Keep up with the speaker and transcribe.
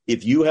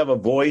If you have a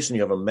voice and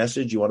you have a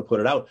message, you want to put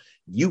it out,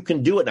 you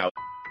can do it now.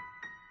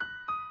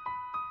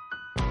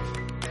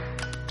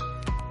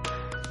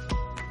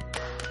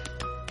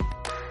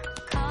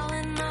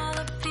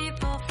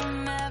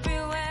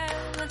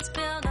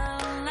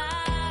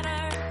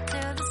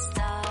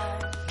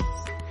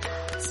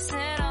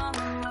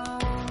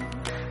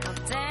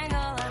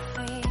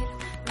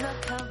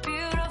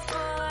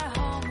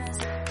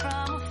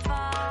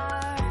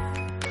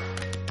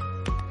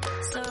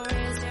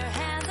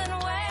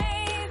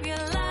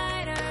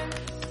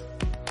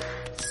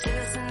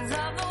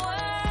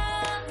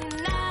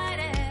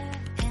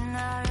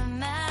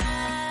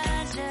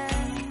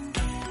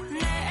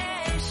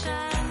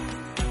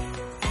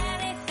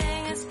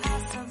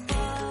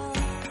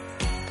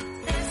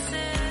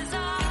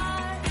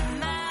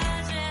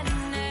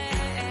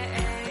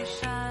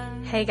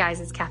 Hey guys,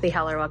 it's Kathy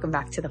Heller. Welcome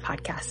back to the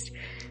podcast.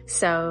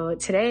 So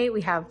today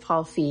we have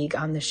Paul Feig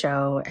on the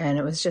show, and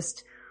it was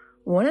just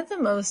one of the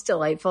most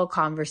delightful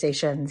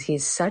conversations.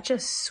 He's such a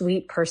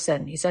sweet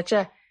person. He's such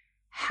a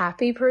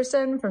happy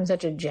person from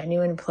such a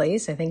genuine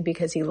place, I think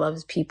because he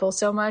loves people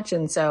so much.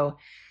 And so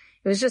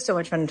it was just so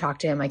much fun to talk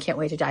to him. I can't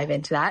wait to dive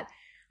into that.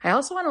 I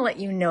also want to let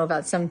you know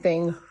about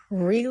something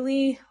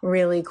really,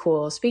 really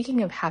cool.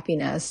 Speaking of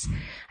happiness,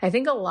 I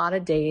think a lot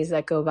of days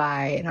that go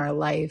by in our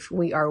life,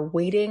 we are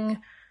waiting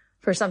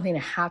for something to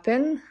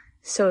happen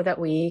so that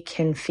we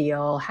can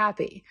feel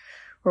happy.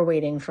 We're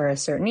waiting for a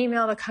certain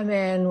email to come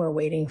in. We're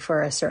waiting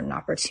for a certain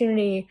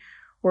opportunity.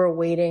 We're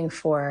waiting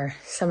for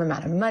some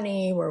amount of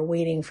money. We're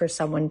waiting for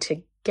someone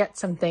to get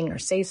something or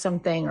say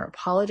something or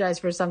apologize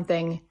for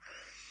something.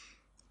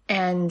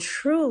 And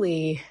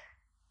truly,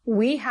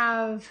 we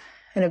have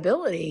an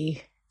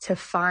ability to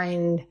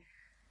find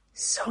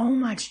so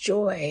much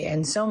joy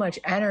and so much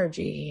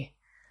energy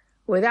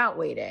without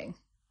waiting.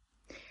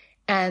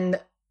 And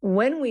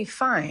when we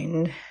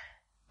find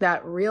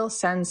that real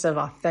sense of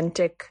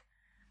authentic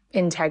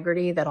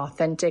integrity, that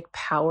authentic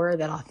power,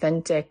 that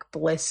authentic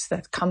bliss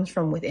that comes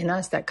from within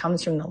us, that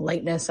comes from the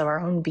lightness of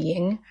our own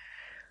being,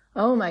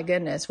 oh my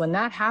goodness, when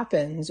that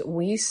happens,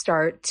 we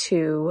start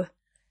to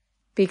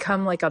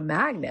become like a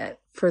magnet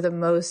for the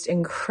most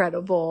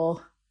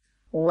incredible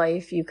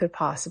life you could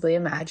possibly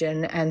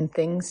imagine, and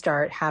things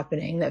start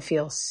happening that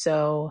feel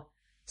so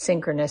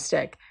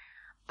synchronistic.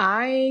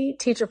 I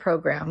teach a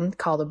program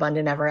called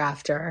Abundant Ever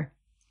After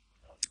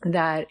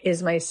that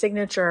is my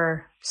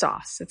signature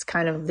sauce. It's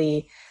kind of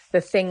the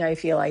thing I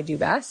feel I do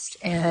best,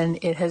 and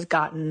it has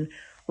gotten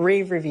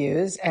rave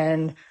reviews,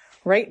 and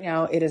right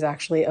now it is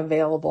actually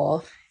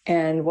available.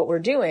 And what we're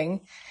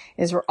doing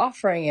is we're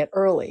offering it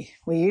early.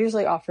 We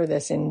usually offer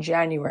this in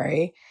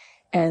January,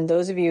 and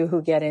those of you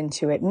who get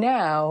into it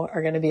now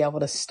are going to be able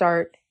to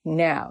start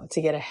now,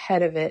 to get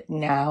ahead of it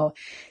now,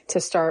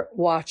 to start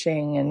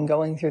watching and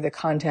going through the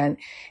content.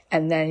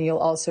 And then you'll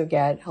also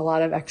get a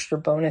lot of extra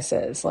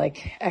bonuses,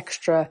 like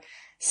extra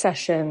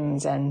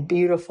sessions and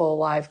beautiful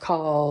live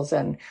calls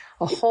and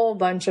a whole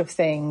bunch of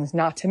things.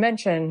 Not to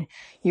mention,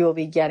 you will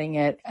be getting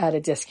it at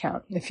a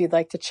discount. If you'd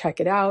like to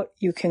check it out,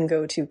 you can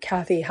go to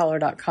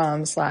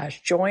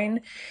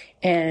kathyheller.com/join,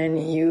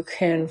 and you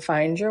can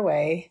find your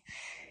way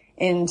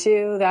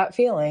into that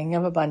feeling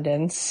of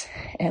abundance.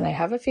 And I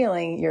have a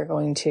feeling you're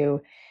going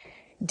to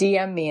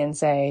DM me and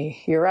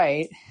say, you're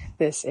right,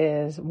 this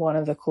is one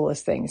of the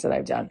coolest things that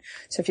I've done.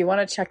 So if you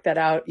want to check that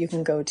out, you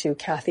can go to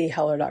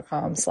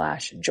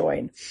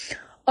kathyheller.com/join.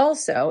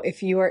 Also,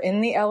 if you are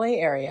in the LA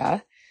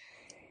area,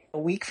 a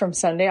week from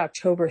Sunday,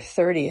 October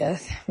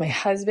 30th, my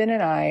husband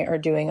and I are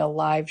doing a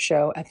live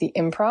show at the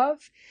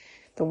Improv,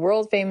 the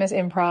world famous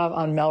Improv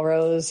on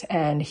Melrose,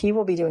 and he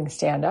will be doing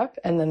stand-up.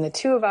 And then the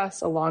two of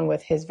us, along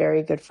with his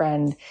very good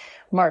friend,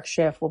 Mark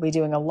Schiff, will be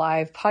doing a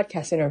live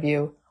podcast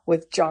interview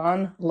with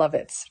Jon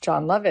Lovitz.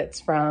 Jon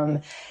Lovitz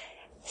from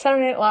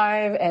Saturday Night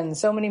Live and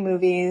so many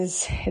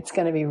movies. It's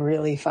going to be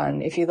really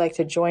fun. If you'd like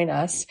to join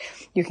us,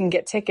 you can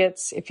get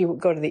tickets if you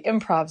go to the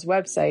Improv's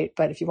website.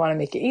 But if you want to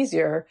make it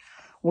easier,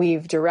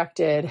 we've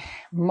directed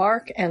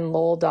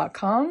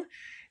markandlowell.com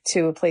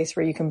to a place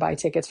where you can buy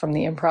tickets from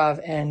the Improv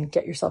and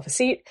get yourself a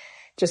seat.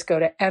 Just go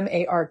to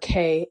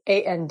markandlowell,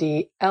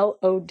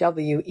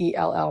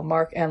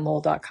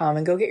 markandlowell.com,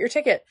 and go get your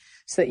ticket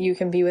so that you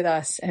can be with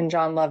us and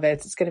Jon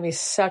Lovitz. It's going to be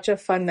such a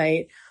fun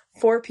night,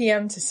 4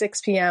 p.m. to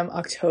 6 p.m.,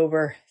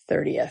 October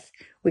 30th.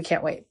 We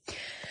can't wait.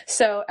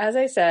 So as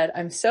I said,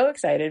 I'm so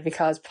excited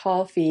because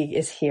Paul Feig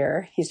is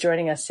here. He's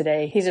joining us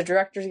today. He's a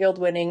Directors Guild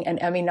winning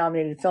and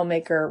Emmy-nominated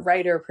filmmaker,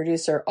 writer,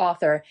 producer,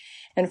 author,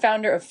 and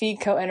founder of Feig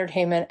Co.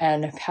 Entertainment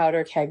and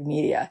Powder Keg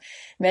Media.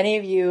 Many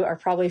of you are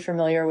probably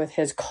familiar with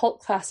his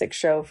cult classic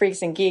show,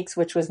 Freaks and Geeks,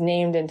 which was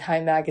named in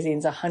Time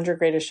Magazine's 100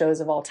 Greatest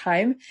Shows of All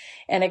Time.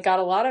 And it got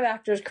a lot of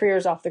actors'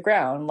 careers off the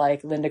ground,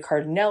 like Linda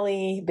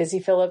Cardinelli, Busy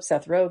Phillips,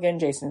 Seth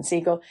Rogen, Jason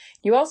Segel.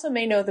 You also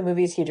may know the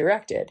movies he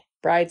directed: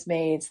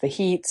 Bridesmaids, The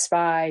Heat,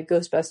 Spy,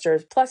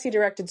 Ghostbusters. Plus, he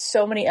directed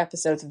so many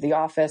episodes of The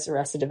Office,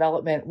 Arrested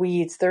Development,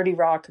 Weeds, 30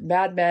 Rock,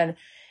 Mad Men,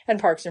 and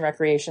Parks and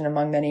Recreation,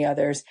 among many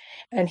others.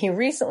 And he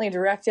recently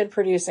directed,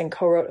 produced, and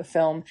co-wrote a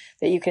film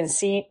that you can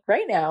see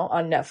right now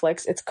on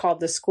Netflix. It's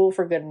called The School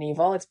for Good and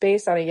Evil. It's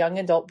based on a young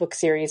adult book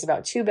series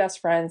about two best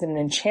friends in an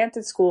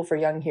enchanted school for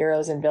young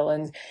heroes and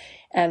villains.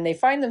 And they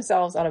find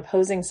themselves on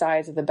opposing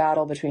sides of the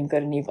battle between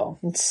good and evil.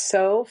 It's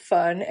so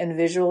fun and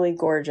visually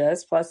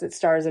gorgeous. Plus, it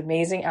stars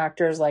amazing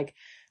actors like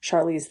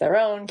Charlize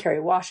Theron,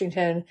 Kerry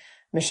Washington,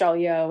 Michelle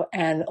Yeoh,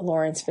 and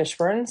Lawrence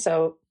Fishburne.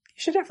 So you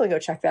should definitely go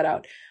check that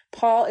out.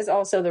 Paul is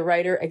also the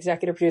writer,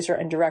 executive producer,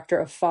 and director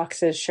of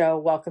Fox's show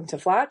Welcome to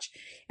Flatch,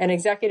 and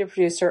executive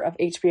producer of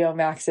HBO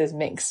Max's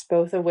Minx,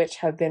 both of which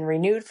have been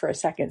renewed for a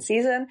second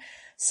season.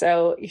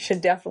 So you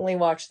should definitely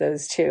watch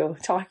those too.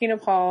 Talking to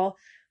Paul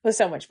was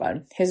so much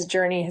fun. His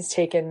journey has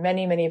taken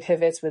many, many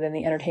pivots within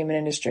the entertainment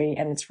industry,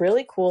 and it's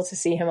really cool to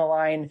see him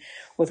align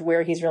with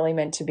where he's really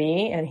meant to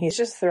be, and he's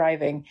just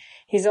thriving.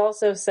 He's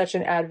also such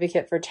an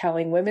advocate for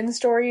telling women's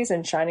stories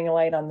and shining a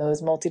light on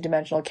those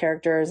multidimensional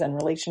characters and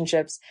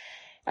relationships.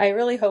 I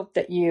really hope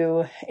that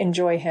you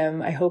enjoy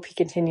him. I hope he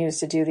continues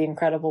to do the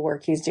incredible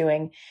work he's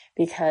doing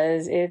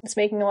because it's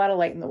making a lot of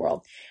light in the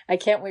world. I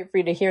can't wait for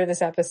you to hear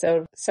this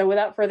episode. So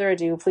without further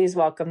ado, please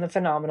welcome the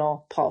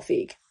phenomenal Paul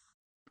Feig.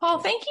 Paul,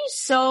 thank you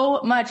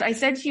so much. I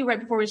said to you right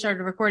before we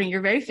started recording,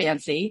 you're very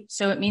fancy.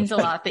 So it means a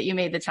lot that you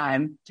made the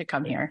time to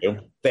come here.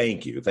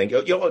 Thank you.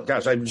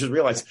 Gosh, I just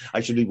realized I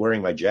should be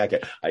wearing my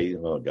jacket.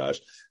 Oh, gosh.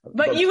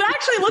 But you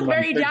actually look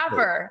very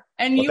dapper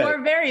and you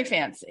are very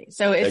fancy.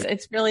 So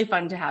it's really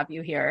fun to have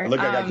you here. I look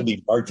like I could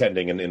be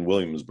bartending in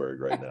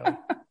Williamsburg right now.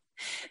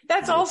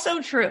 That's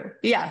also true.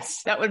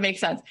 Yes, that would make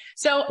sense.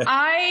 So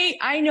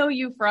I know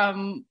you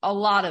from a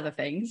lot of the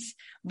things,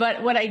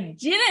 but what I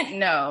didn't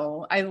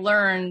know, I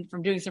learned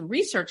from doing some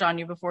research on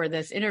you before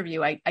this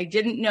interview. I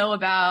didn't know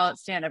about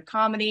stand-up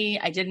comedy.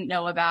 I didn't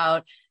know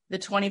about the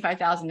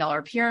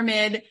 $25,000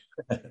 pyramid.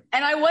 And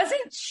I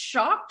wasn't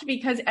shocked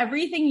because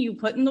everything you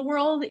put in the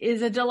world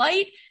is a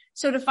delight.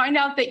 So to find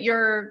out that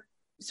your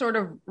sort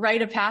of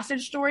rite of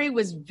passage story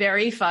was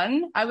very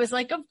fun. I was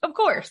like, of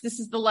course,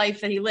 this is the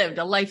life that he lived,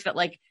 a life that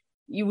like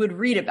you would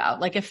read about,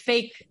 like a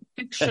fake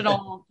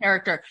fictional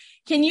character.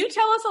 Can you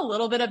tell us a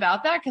little bit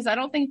about that? Because I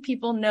don't think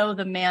people know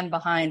the man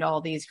behind all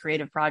these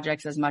creative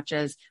projects as much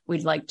as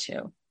we'd like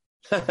to.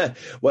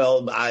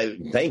 Well, I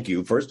thank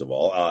you, first of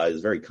all.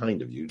 It's very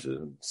kind of you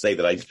to say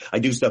that I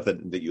do stuff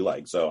that you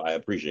like. So I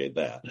appreciate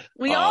that.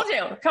 We all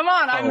do. Come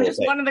on. I'm just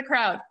one of the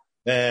crowd.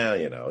 Yeah,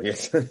 you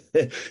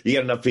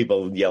get enough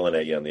people yelling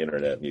at you on the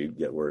internet and you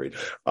get worried.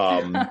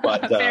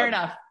 But fair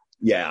enough.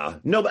 Yeah,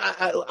 no, but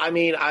I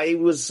mean, I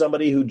was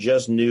somebody who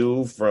just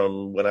knew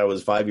from when I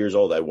was 5 years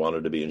old, I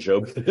wanted to be in show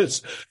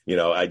business.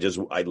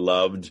 I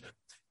loved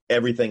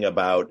everything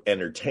about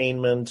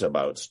entertainment,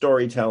 about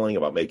storytelling,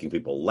 about making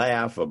people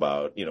laugh,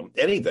 about,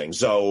 anything.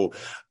 So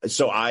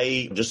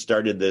I just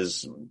started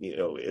this,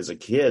 as a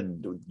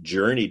kid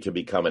journey to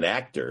become an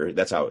actor.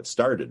 That's how it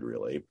started,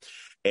 really.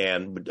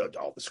 And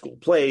all the school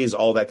plays,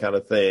 all that kind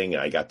of thing.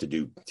 I got to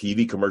do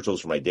TV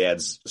commercials for my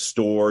dad's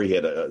store. He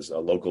had a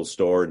local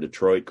store in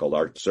Detroit called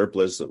Art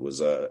Surplus. It was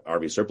an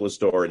Army surplus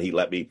store. And he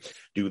let me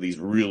do these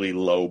really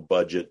low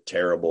budget,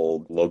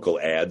 terrible local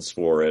ads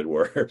for it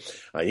where,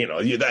 I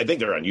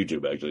think they're on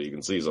YouTube, actually. You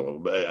can see some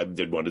of them. I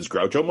did one as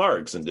Groucho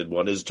Marx and did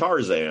one as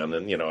Tarzan.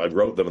 And, I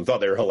wrote them and thought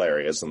they were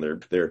hilarious.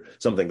 And they're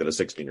something that a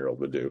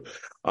 16-year-old would do.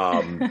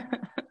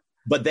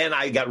 But then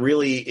I got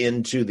really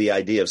into the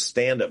idea of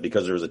stand-up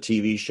because there was a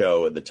TV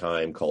show at the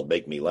time called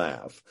Make Me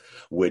Laugh,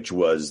 which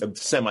was a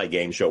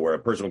semi-game show where a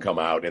person would come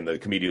out and the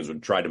comedians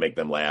would try to make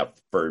them laugh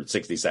for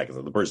 60 seconds.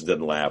 If the person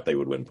didn't laugh, they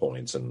would win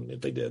points. And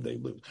if they did,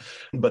 they'd lose.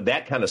 But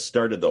that kind of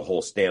started the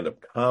whole stand-up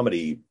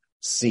comedy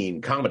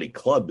scene, comedy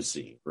club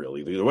scene,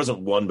 really. There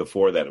wasn't one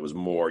before that. It was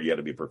more you had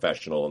to be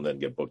professional and then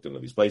get booked into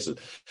these places.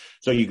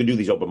 So you could do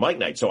these open mic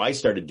nights. So I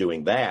started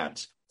doing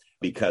that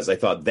because I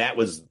thought that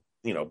was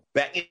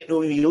back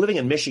when you're living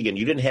in Michigan,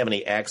 you didn't have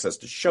any access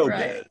to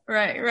showbiz.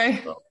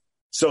 Right.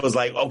 So it was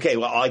like, okay,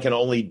 well, I can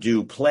only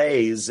do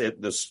plays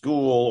at the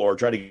school or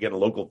try to get a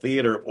local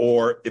theater,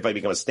 or if I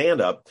become a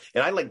stand-up.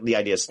 And I like the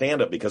idea of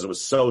stand-up because it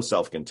was so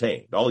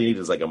self-contained. All you need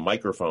is like a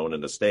microphone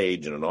and a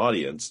stage and an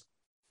audience,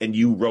 and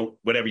you wrote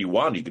whatever you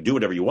wanted. You could do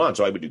whatever you want.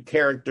 So I would do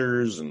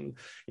characters and,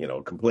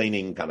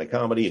 complaining kind of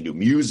comedy and do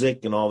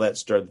music and all that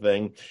sort of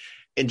thing.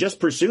 And just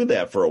pursued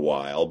that for a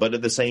while, but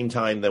at the same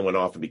time, then went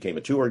off and became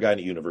a tour guide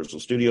at Universal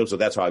Studios. So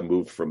that's how I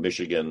moved from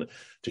Michigan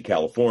to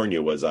California.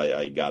 Was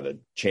I got a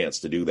chance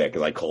to do that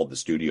because I called the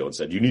studio and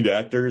said, "You need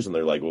actors?" And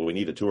they're like, "Well, we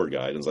need a tour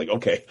guide." And it's like,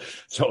 okay,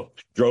 so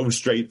drove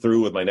straight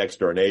through with my next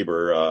door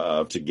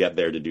neighbor to get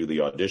there to do the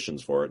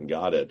auditions for it and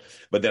got it.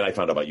 But then I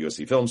found out about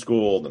USC Film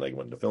School. Then I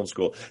went to film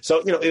school. So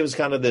it was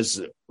kind of this,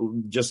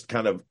 just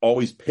kind of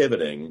always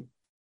pivoting.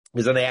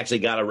 Because then I actually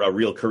got a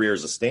real career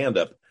as a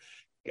stand-up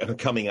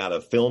coming out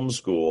of film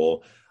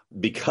school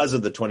because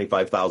of the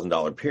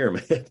 $25,000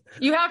 pyramid.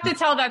 You have to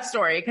tell that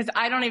story because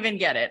I don't even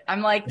get it.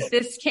 I'm like,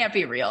 this can't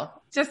be real.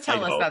 Just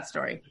tell us that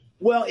story.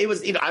 Well, it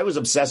was, I was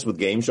obsessed with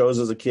game shows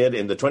as a kid,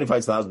 and the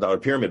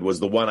 $25,000 Pyramid was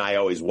the one I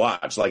always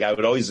watched. Like, I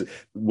would always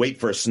wait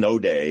for a snow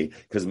day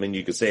because, I mean,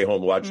 you could stay home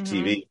and watch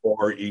TV,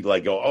 or you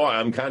like go, oh,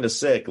 I'm kind of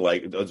sick.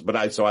 Like, but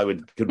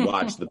could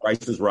watch The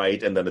Price is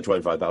Right and then the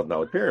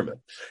 $25,000 Pyramid.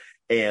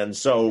 And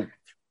so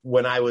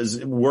when I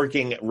was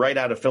working right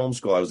out of film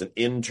school, I was an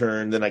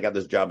intern. Then I got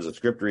this job as a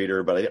script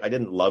reader, but I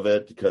didn't love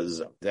it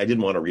because I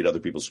didn't want to read other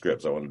people's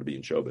scripts. I wanted to be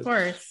in showbiz. Of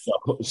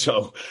course.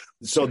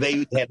 So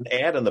they had an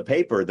ad in the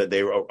paper that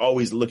they were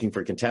always looking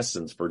for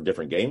contestants for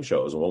different game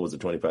shows. And one was the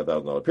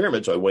 $25,000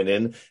 Pyramid. So I went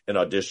in and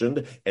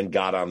auditioned and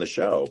got on the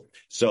show.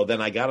 So then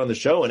I got on the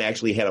show and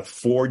actually had a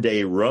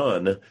 4-day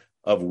run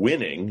of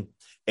winning.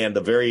 And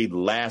the very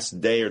last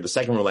day, or the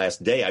second or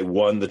last day, I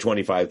won the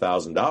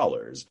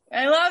 $25,000.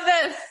 I love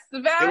this. The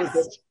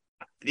best.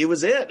 It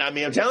was it. I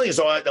mean, I'm telling you,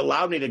 so it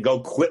allowed me to go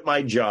quit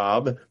my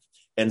job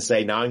and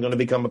say, now I'm going to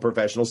become a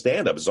professional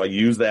stand-up. So I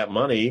used that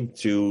money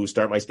to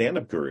start my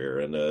stand-up career,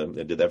 and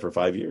I did that for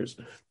 5 years.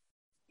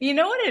 You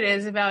know what it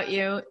is about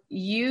you?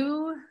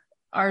 You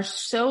are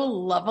so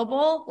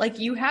lovable. Like,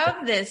 you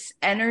have this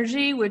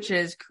energy, which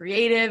is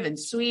creative and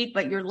sweet,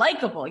 but you're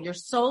likable. You're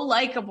so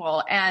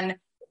likable. And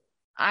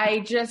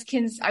I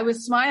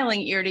was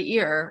smiling ear to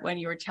ear when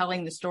you were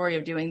telling the story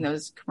of doing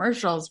those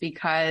commercials,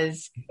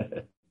 because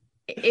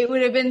it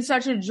would have been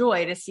such a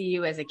joy to see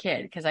you as a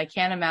kid, because I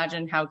can't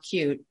imagine how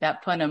cute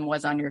that punum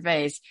was on your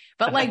face.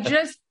 But like,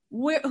 just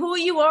who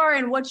you are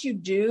and what you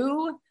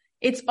do,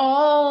 it's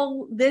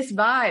all this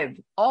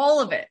vibe, all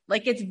of it.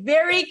 Like, it's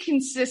very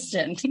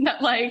consistent.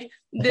 Like,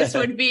 this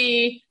would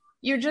be,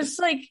 you're just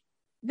like,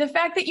 the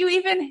fact that you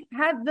even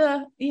had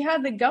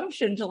the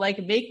gumption to like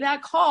make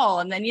that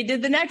call, and then you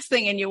did the next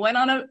thing and you went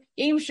on a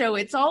game show.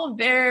 It's all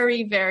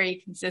very,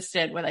 very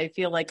consistent with, I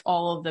feel like,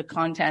 all of the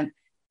content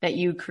that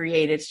you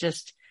create. It's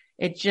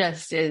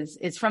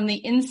from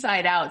the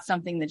inside out,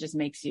 something that just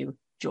makes you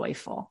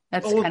joyful.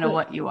 That's kind of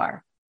what you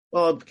are.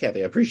 Well,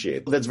 Kathy, I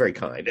appreciate it. That's very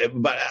kind.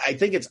 But I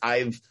think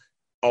I've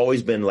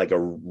always been like a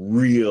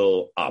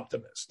real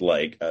optimist.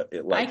 Like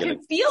I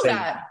can feel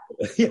that.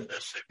 Yeah,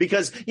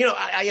 because,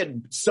 I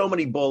had so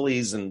many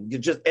bullies, and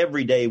just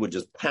every day would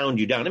just pound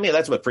you down. I mean,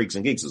 that's what Freaks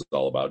and Geeks is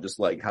all about. Just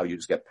like how you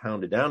just get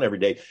pounded down every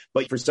day.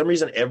 But for some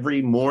reason,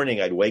 every morning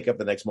I'd wake up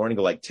the next morning and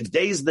go like,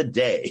 today's the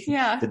day.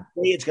 Yeah. Today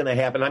it's going to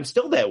happen. I'm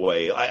still that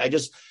way. I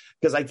just,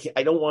 because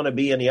I don't want to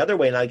be any other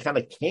way. And I kind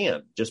of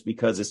can't, just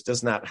because it's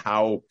just not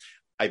how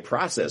I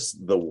process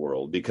the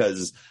world,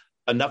 because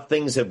enough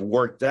things have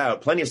worked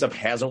out. Plenty of stuff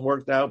hasn't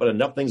worked out, but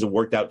enough things have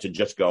worked out to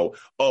just go,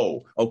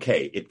 oh,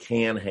 okay, it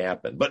can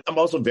happen. But I'm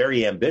also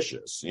very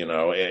ambitious,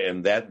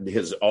 and that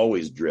has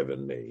always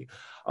driven me.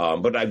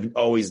 But I've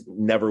always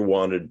never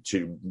wanted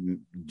to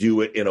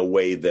do it in a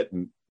way that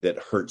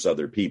hurts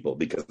other people,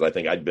 because I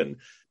think I'd been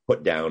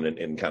put down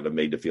and kind of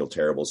made to feel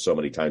terrible so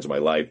many times in my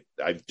life.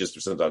 I've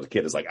just, since I was a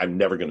kid, it's like, I'm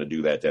never going to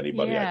do that to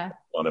anybody. Yeah. I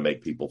want to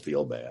make people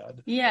feel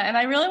bad. Yeah. And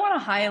I really want to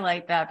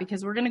highlight that,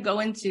 because we're going to go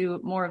into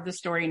more of the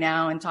story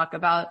now and talk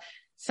about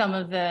some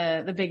of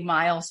the big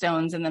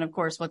milestones, and then of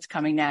course what's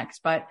coming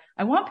next. But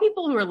I want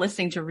people who are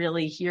listening to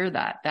really hear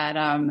that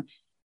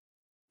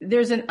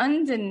there's an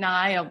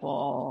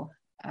undeniable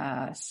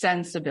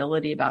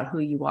sensibility about who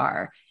you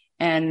are.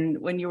 And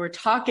when you were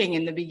talking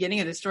in the beginning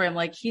of the story, I'm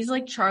like, he's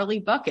like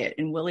Charlie Bucket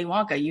in Willy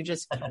Wonka. You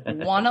just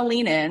want to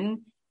lean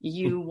in.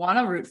 You want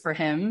to root for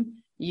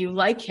him. You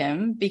like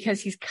him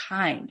because he's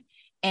kind.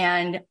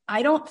 And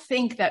I don't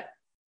think that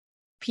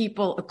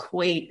people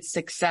equate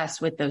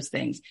success with those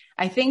things.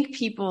 I think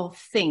people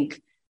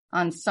think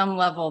on some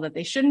level that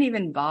they shouldn't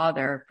even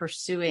bother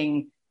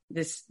pursuing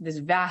this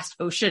vast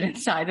ocean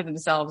inside of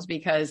themselves,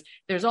 because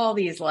there's all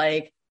these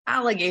like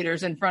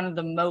alligators in front of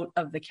the moat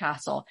of the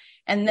castle.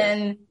 And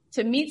then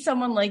to meet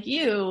someone like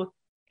you,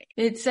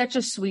 it's such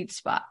a sweet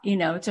spot,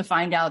 to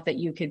find out that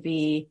you could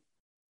be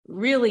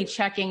really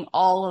checking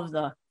all of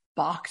the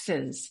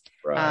boxes.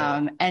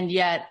 Right. And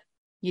yet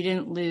you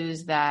didn't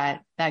lose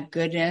that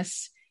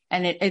goodness.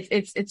 And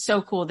it's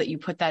so cool that you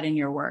put that in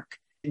your work.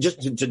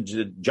 Just to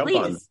jump Please.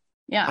 on.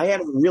 Yeah. I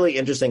had a really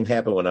interesting thing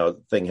happen when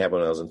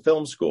I was in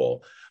film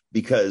school,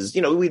 because,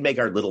 we'd make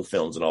our little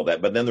films and all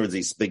that, but then there was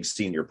these big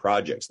senior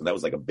projects, and that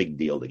was like a big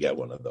deal to get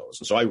one of those.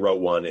 And so I wrote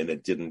one, and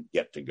it didn't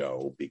get to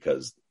go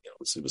because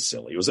it was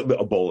silly. It was a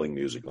bowling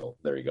musical.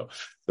 There you go.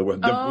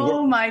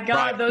 Oh my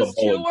God, those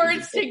two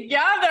words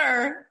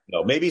together.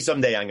 No, maybe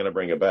someday I'm going to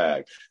bring it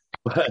back.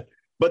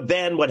 But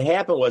then what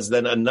happened was,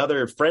 then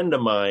another friend of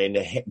mine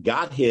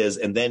got his,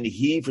 and then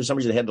he, for some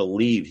reason, had to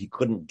leave. He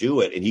couldn't do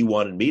it, and he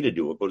wanted me to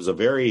do it. But it was a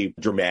very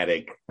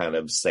dramatic, kind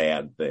of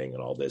sad thing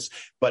and all this.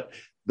 But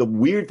the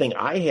weird thing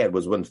I had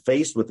was, when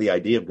faced with the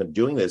idea of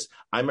doing this,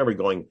 I remember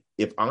going,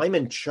 if I'm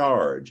in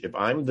charge, if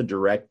I'm the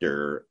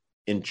director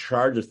in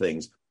charge of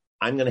things,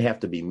 I'm going to have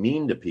to be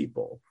mean to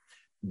people,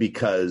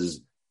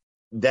 because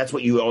that's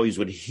what you always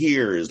would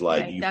hear is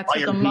like, right, you that's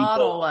fire what the people.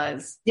 Model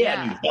was.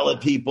 Yeah, you yell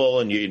at people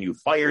and you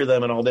fire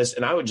them and all this.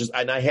 And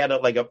I had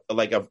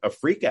a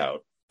freak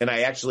out. And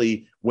I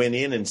actually went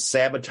in and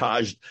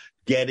sabotaged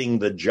getting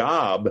the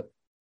job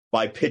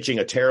by pitching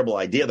a terrible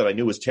idea that I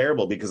knew was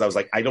terrible because I was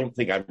like, I don't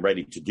think I'm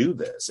ready to do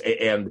this.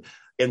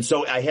 And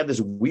so I had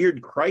this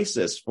weird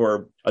crisis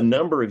for a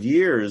number of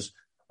years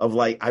of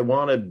like, I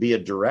want to be a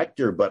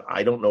director, but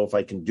I don't know if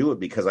I can do it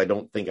because I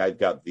don't think I've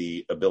got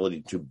the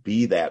ability to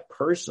be that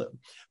person.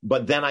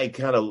 But then I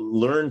kind of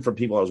learned from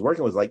people I was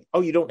working with, like, oh,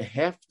 you don't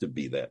have to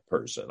be that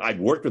person. I've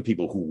worked with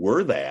people who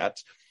were that,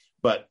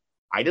 but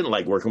I didn't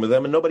like working with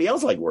them and nobody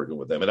else liked working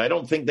with them. And I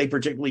don't think they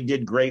particularly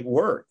did great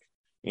work,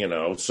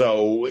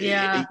 so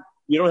yeah.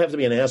 You don't have to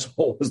be an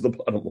asshole is the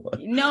bottom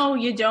line. No,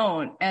 you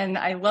don't. And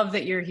I love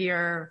that you're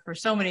here for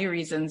so many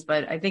reasons,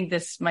 but I think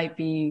this might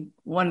be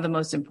one of the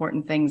most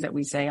important things that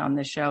we say on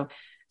this show.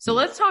 So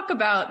let's talk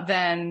about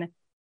then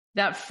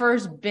that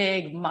first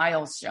big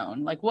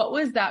milestone. Like, what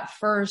was that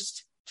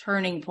first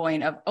turning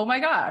point of, oh my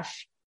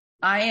gosh,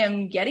 I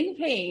am getting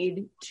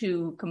paid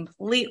to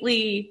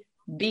completely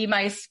be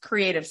my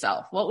creative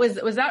self? What was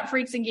that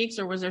Freaks and Geeks,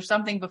 or was there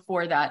something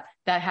before that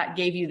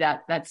gave you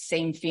that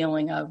same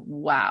feeling of,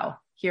 wow,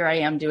 here I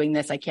am doing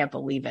this. I can't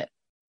believe it.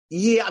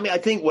 Yeah. I mean, I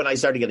think when I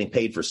started getting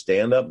paid for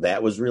stand-up,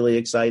 that was really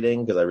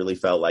exciting because I really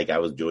felt like I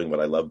was doing what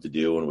I loved to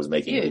do and was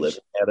making a living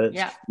at it.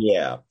 Yeah.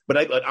 Yeah.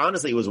 But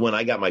honestly, it was when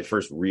I got my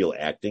first real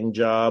acting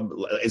job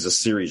as a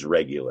series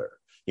regular,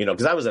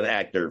 because I was an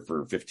actor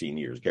for 15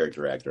 years,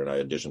 character actor, and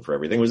I auditioned for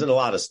everything. It was in a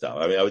lot of stuff.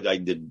 I mean, I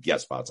did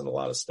guest spots in a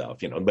lot of stuff,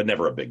 but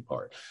never a big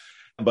part.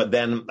 But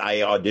then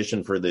I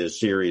auditioned for this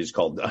series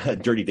called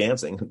Dirty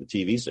Dancing, the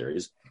TV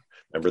series.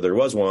 Remember, there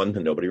was one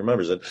and nobody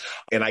remembers it.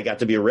 And I got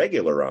to be a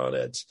regular on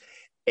it.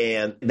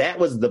 And that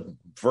was the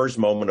first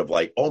moment of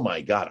like, oh my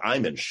God,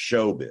 I'm in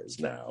showbiz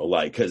now.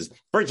 Like, because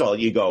first of all,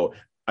 you go,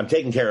 I'm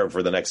taken care of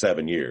for the next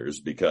 7 years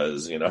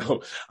because, I'm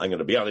going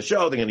to be on the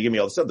show. They're going to give me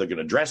all the stuff. They're going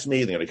to dress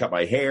me. They're going to cut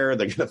my hair.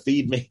 They're going to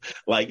feed me.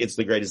 Like, it's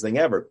the greatest thing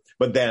ever.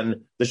 But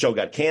then the show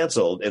got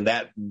canceled, and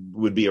that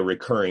would be a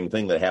recurring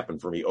thing that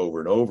happened for me over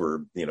and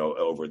over,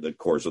 over the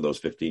course of those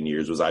 15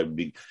 years was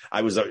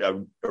I was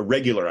a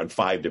regular on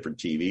 5 different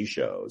TV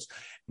shows,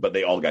 but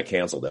they all got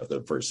canceled after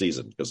the first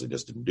season because they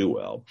just didn't do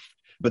well.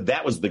 But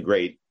that was the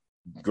great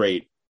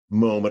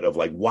moment of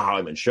like, wow,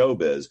 I'm in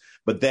showbiz.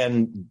 But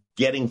then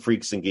getting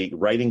Freaks and Geeks,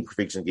 writing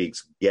Freaks and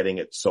Geeks, getting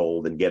it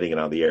sold and getting it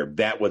on the air,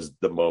 that was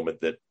the moment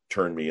that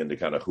turned me into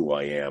kind of who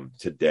I am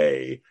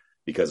today,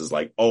 because it's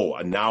like, oh,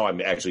 and now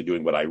I'm actually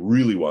doing what I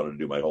really wanted to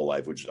do my whole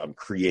life, which is I'm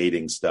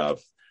creating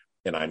stuff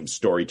and I'm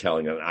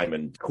storytelling and I'm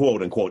in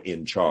quote unquote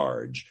in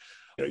charge.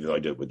 I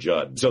did it with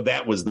Judd. So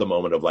that was the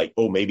moment of like,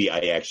 oh, maybe I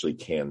actually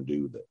can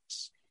do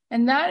this.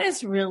 And that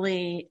is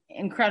really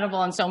incredible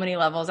on so many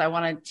levels. I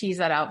want to tease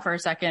that out for a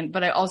second,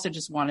 but I also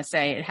just want to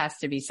say it has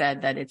to be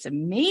said that it's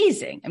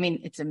amazing. I mean,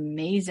 it's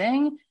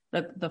amazing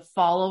the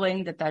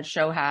following that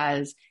show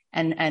has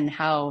and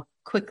how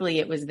quickly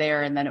it was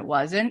there and then it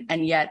wasn't.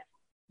 And yet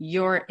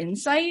your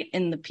insight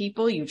in the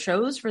people you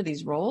chose for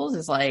these roles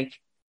is like,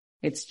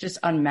 it's just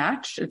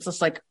unmatched. It's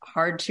just like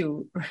hard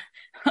to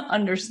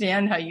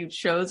understand how you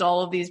chose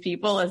all of these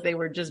people as they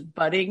were just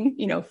budding,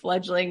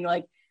 fledgling,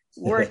 like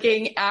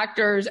working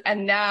actors.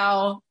 And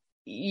now,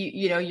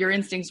 your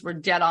instincts were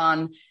dead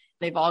on.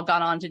 They've all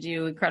gone on to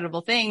do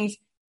incredible things.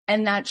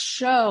 And that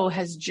show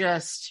has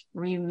just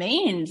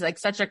remained like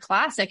such a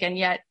classic. And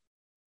yet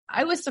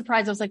I was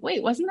surprised. I was like,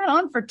 wait, wasn't that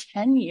on for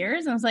 10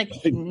 years? And I was like,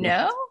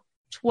 no,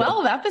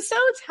 12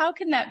 episodes. How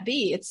can that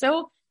be?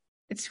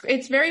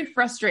 It's very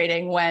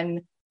frustrating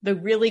when the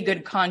really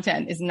good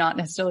content is not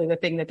necessarily the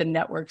thing that the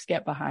networks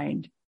get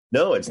behind.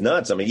 No, it's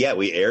nuts. I mean, yeah,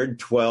 we aired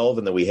 12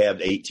 and then we had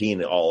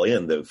 18 all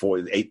in,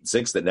 the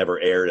 6 that never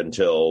aired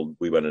until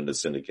we went into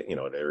syndicate,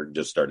 it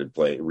just started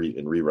playing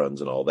in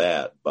reruns and all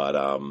that.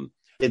 But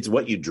it's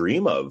what you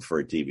dream of for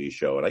a TV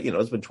show. And,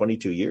 it's been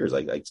 22 years.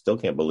 I still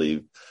can't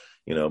believe,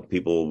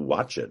 people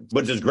watch it,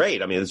 which is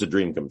great. I mean, it's a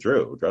dream come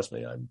true. Trust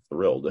me, I'm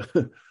thrilled.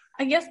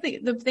 I guess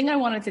the thing I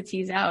wanted to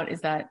tease out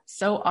is that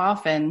so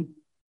often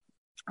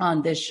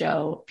on this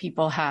show,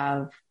 people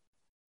have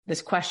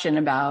this question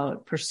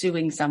about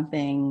pursuing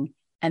something,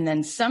 and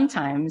then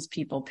sometimes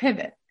people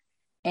pivot.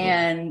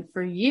 And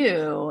for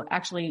you,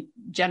 actually,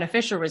 Jenna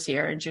Fisher was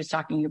here and she was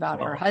talking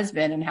about her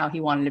husband and how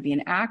he wanted to be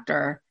an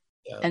actor.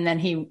 Yeah. And then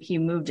he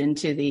moved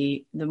into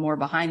the more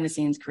behind the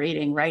scenes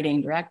creating,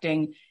 writing,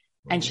 directing.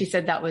 Mm-hmm. And she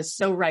said that was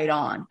so right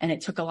on. And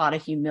it took a lot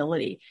of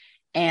humility.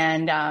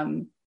 And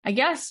I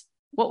guess,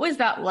 what was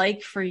that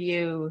like for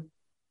you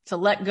to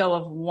let go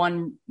of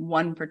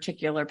one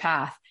particular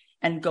path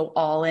and go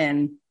all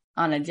in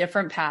on a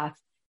different path?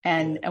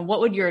 And what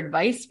would your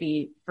advice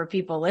be for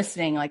people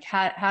listening? Like,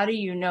 how do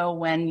you know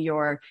when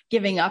you're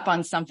giving up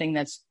on something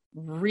that's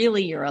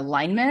really your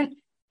alignment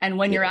and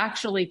when you're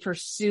actually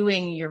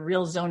pursuing your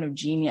real zone of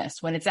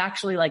genius, when it's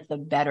actually like the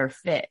better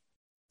fit?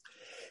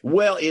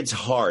 Well, it's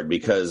hard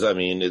because, I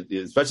mean,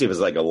 especially if it's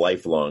like a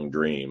lifelong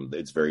dream,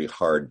 it's very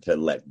hard to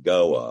let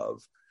go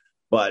of.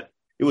 But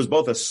it was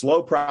both a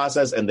slow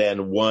process and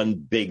then one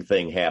big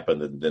thing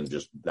happened and then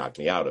just knocked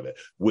me out of it,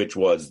 which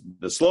was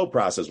the slow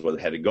process was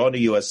I had to go to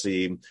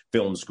USC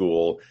film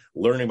school,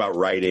 learning about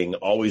writing,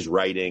 always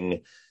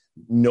writing,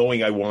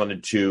 knowing I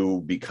wanted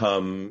to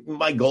become,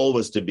 my goal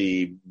was to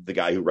be the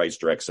guy who writes,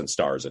 directs, and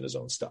stars in his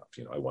own stuff.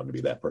 I wanted to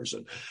be that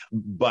person.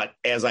 But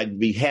as I'd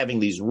be having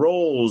these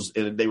roles,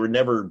 they were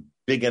never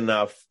big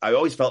enough. I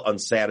always felt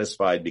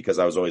unsatisfied because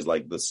I was always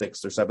like the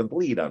sixth or seventh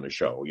lead on a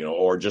show,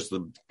 or just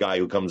the guy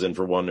who comes in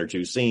for one or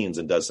two scenes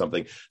and does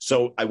something.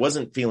 So I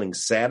wasn't feeling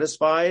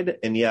satisfied.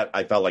 And yet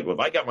I felt like, well,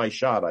 if I got my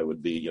shot, I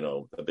would be,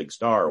 a big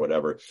star or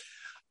whatever.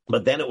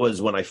 But then it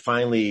was when I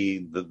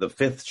finally, the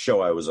fifth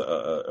show I was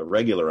a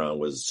regular on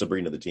was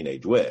Sabrina the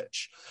Teenage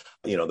Witch,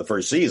 the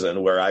first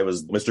season, where I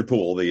was Mr.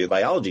 Poole, the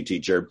biology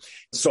teacher.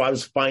 So I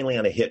was finally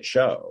on a hit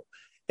show.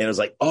 And it was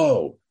like,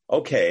 oh,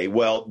 okay,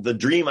 well, the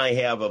dream I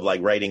have of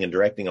like writing and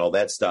directing all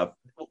that stuff,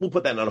 we'll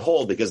put that on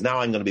hold because now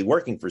I'm going to be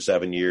working for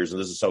 7 years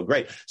and this is so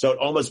great. So it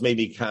almost made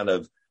me I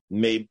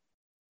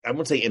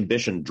wouldn't say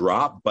ambition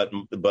drop, but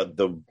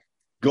the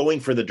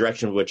going for the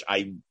direction which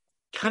I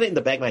kind of in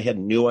the back of my head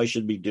knew I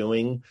should be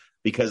doing,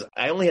 because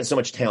I only had so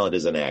much talent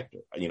as an actor.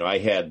 I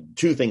had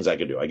two things I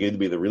could do. I could either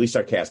be the really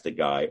sarcastic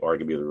guy or I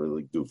could be the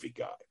really goofy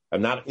guy.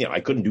 I'm not,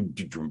 I couldn't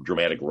do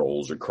dramatic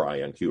roles or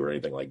cry on cue or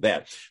anything like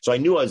that. So I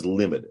knew I was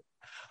limited.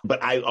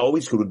 But I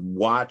always could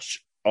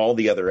watch all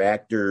the other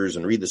actors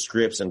and read the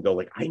scripts and go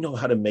like, I know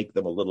how to make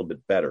them a little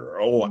bit better.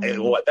 I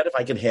bet if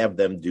I could have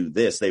them do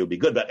this, they would be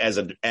good. But as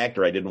an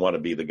actor, I didn't want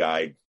to be the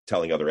guy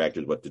telling other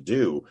actors what to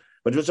do.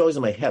 But it was always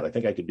in my head. I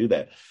think I could do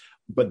that.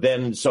 But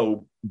then,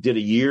 so did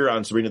a year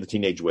on Sabrina the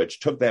Teenage Witch,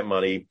 took that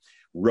money,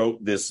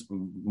 wrote this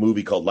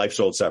movie called Life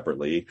Sold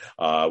Separately,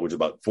 which is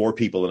about 4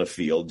 people in a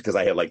field, because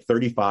I had like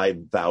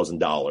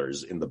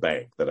 $35,000 in the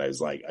bank that I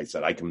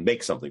said, I can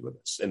make something with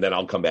this. And then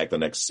I'll come back the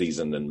next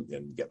season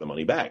and get the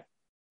money back.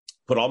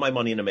 Put all my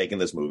money into making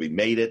this movie,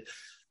 made it,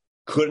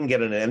 couldn't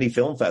get into any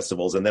film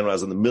festivals. And then when I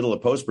was in the middle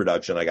of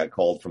post-production, I got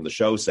called from the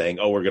show saying,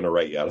 oh, we're going to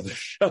write you out of the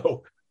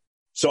show.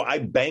 So I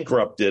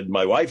bankrupted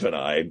my wife and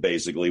I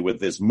basically with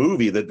this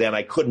movie that then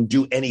I couldn't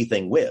do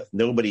anything with.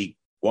 Nobody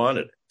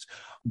wanted it.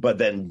 But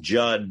then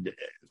Judd,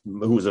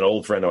 who was an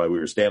old friend of mine, we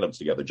were stand-ups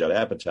together, Judd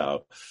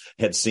Apatow,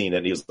 had seen it.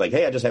 And he was like,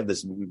 hey, I just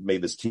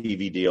made this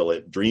TV deal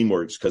at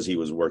DreamWorks because he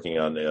was working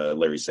on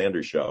Larry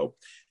Sanders' show.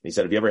 And he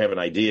said, if you ever have an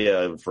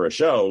idea for a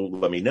show,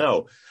 let me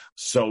know.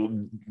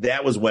 So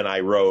that was when I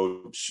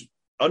wrote,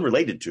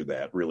 unrelated to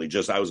that, really,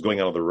 just I was going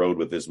out on the road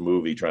with this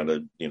movie, trying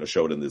to,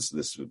 show it in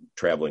this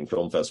traveling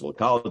film festival at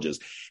colleges,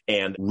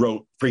 and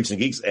wrote Freaks and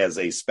Geeks as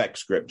a spec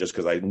script just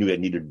because I knew I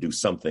needed to do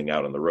something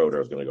out on the road or I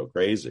was going to go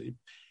crazy.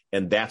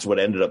 And that's what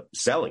ended up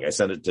selling. I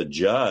sent it to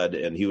Judd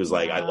and he was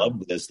like, wow. I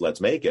love this. Let's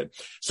make it.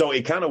 So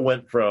it kind of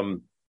went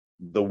from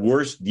the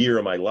worst year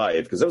of my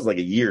life, because it was like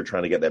a year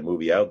trying to get that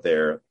movie out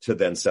there, to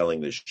then selling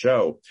this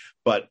show.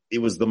 But it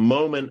was the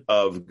moment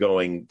of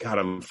going, God,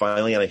 I'm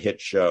finally on a hit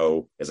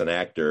show as an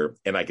actor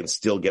and I can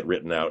still get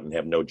written out and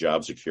have no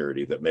job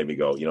security, that made me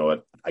go, you know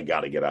what, I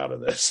got to get out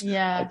of this.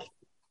 Yeah.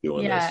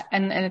 This.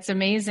 And it's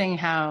amazing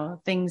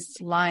how things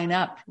line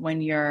up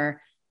when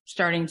you're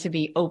starting to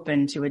be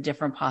open to a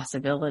different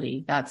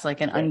possibility. That's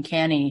like an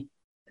uncanny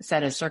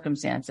set of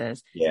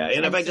circumstances. Yeah.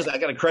 And if I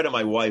got to credit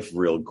my wife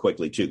real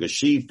quickly too, because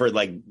she, for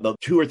like the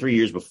 2 or 3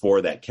 years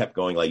before that, kept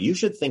going like, you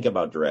should think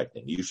about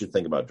directing. You should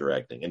think about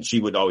directing. And she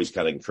would always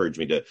kind of encourage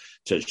me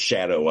to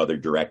shadow other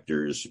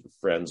directors,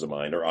 friends of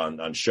mine, or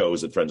on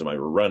shows that friends of mine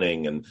were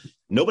running. And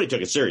nobody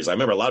took it serious. I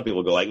remember a lot of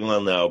people go like,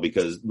 well, no,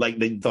 because like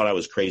they thought I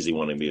was crazy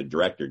wanting to be a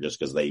director just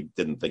because they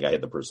didn't think I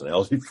had the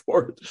personality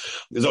for it.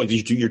 It's like,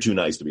 you're too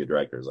nice to be a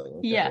director. It's like,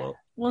 okay, yeah.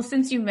 Well,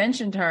 since you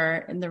mentioned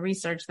her in the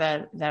research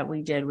that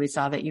we did, we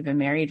saw that you've been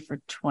married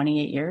for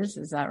 28 years.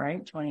 Is that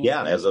right? 28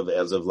 Yeah, years.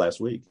 as of last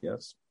week.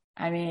 Yes.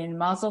 I mean,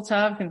 Mazel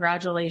Tov,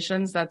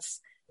 congratulations. That's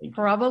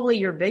probably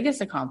your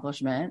biggest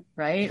accomplishment,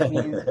 right? I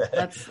mean,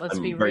 let's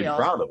be real. I'm very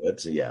proud of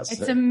it. Yes.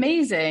 It's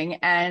amazing.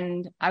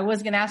 And I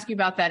was going to ask you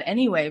about that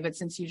anyway, but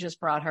since you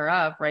just brought her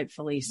up,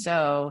 rightfully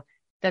so,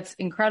 that's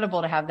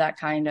incredible to have that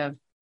kind of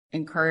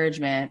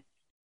encouragement.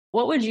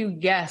 What would you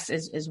guess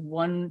is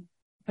one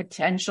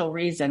potential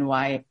reason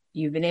why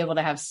you've been able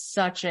to have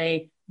such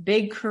a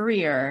big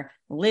career,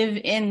 live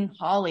in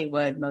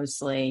Hollywood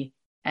mostly,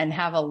 and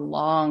have a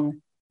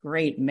long,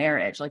 great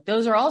marriage? Like,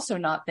 those are also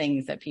not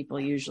things that people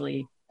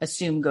usually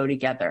assume go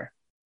together.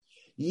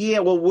 Yeah,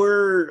 well,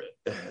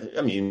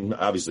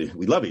 obviously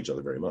we love each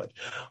other very much.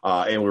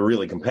 And we're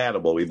really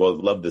compatible. We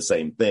both love the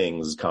same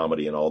things,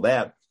 comedy and all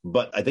that.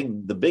 But I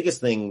think the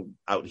biggest thing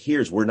out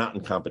here is we're not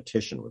in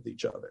competition with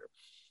each other.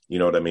 You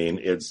know what I mean?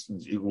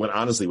 When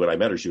I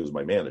met her, she was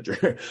my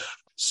manager.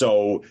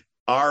 So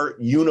our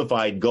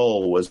unified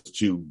goal was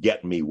to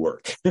get me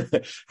work.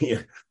 You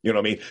know what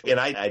I mean? And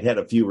I'd had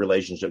a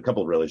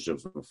couple of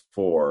relationships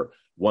before,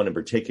 one in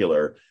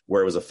particular,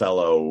 where it was a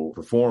fellow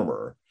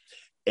performer.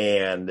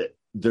 And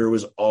there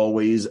was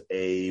always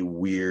a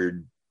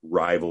weird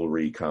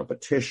rivalry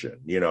competition,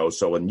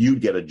 so when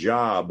you'd get a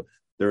job,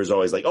 there was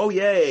always like, oh,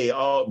 yay.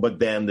 Oh, but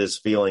then this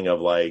feeling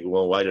of like,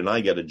 well, why didn't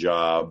I get a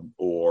job?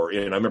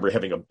 And I remember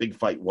having a big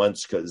fight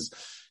once because,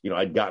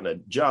 I'd gotten a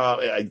job,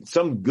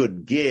 some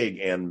good gig,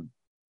 and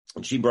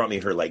And she brought me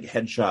her like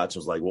headshots. I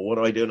was like, well, what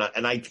do I do?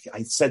 And I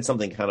said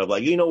something kind of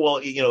like,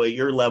 at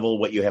your level,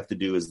 what you have to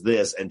do is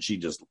this. And she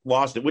just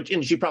lost it,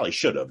 and she probably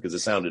should have, because it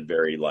sounded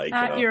very like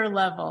at your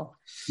level.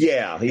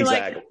 Yeah, You're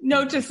exactly. Like,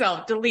 note to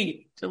self,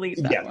 delete that.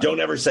 Yeah, one. don't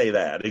ever say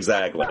that.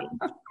 Exactly.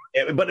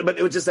 But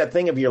it was just that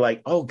thing of, you're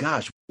like, oh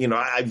gosh,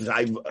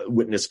 I've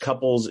witnessed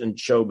couples in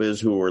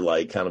showbiz who were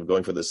like kind of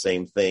going for the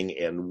same thing.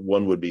 And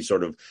one would be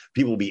sort of,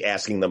 people would be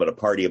asking them at a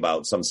party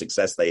about some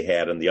success they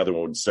had, and the other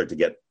one would start to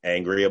get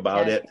angry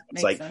about it.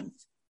 It's like,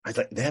 sense. I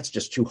thought that's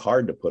just too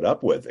hard to put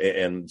up with.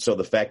 And so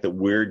the fact that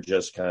we're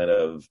just kind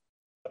of,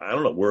 I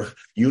don't know, we're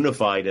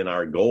unified in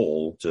our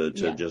goal to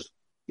just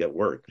get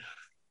work.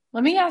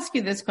 Let me ask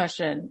you this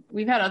question.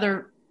 We've had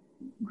other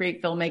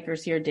great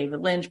filmmakers here, David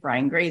Lynch,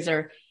 Brian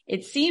Grazer.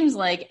 It seems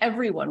like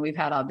everyone we've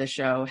had on the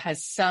show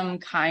has some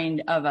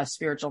kind of a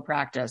spiritual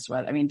practice.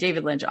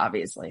 David Lynch,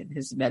 obviously,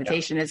 his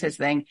meditation is his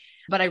thing.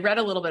 But I read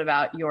a little bit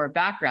about your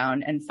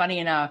background, and funny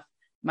enough,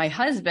 my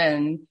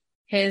husband,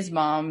 his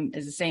mom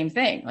is the same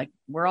thing. Like,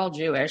 we're all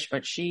Jewish,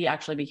 but she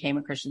actually became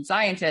a Christian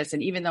Scientist.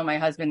 And even though my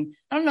husband,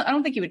 I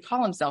don't think he would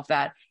call himself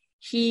that,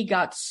 he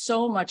got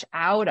so much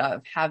out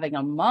of having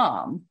a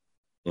mom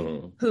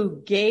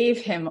who gave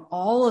him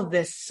all of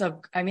this.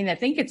 I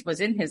think it was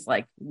in his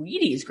like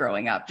Wheaties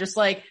growing up, just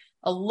like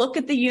a look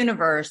at the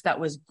universe that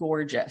was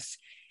gorgeous.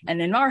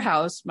 And in our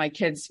house, my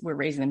kids, we're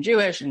raising them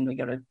Jewish, and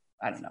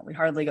we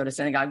hardly go to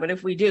synagogue, but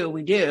if we do,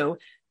 we do.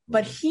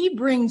 But he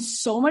brings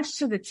so much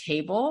to the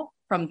table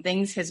from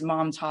things his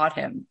mom taught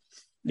him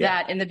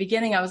that in the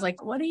beginning I was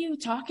like, what are you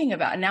talking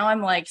about? And now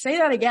I'm like, say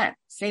that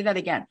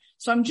again.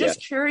 So I'm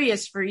just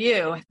curious for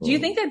you. Do you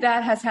think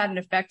that has had an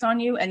effect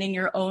on you? And in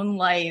your own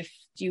life,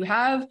 do you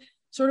have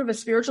sort of a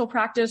spiritual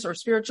practice or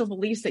spiritual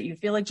beliefs that you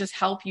feel like just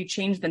help you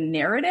change the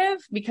narrative?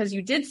 Because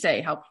you did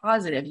say how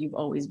positive you've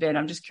always been.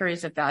 I'm just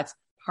curious if that's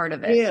part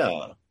of it.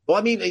 Yeah.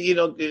 Well,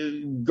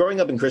 growing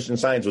up in Christian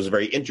Science was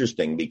very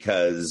interesting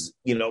because,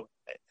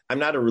 I'm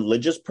not a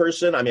religious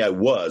person. I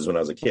was when I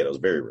was a kid. I was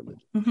very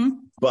religious.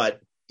 But,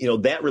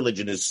 that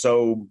religion is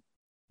so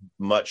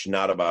much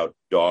not about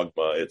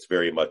dogma. It's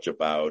very much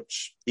about,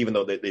 even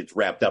though it's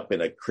wrapped up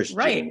in a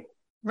Christian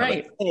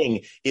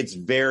thing, it's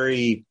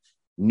very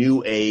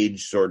new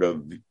age sort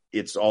of.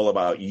 It's all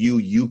about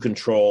you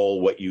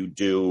control what you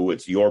do.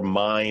 It's your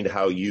mind,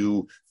 how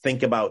you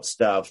think about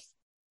stuff.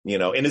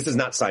 And this is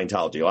not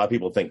Scientology. A lot of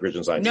people think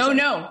Christian Science.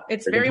 No,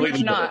 it's very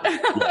much not.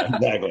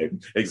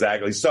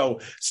 Exactly.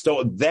 So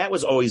that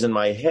was always in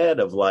my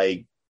head of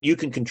like, you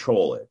can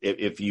control it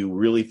if you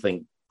really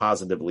think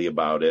positively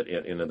about it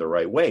in the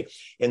right way.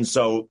 And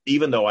so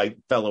even though I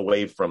fell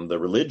away from the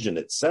religion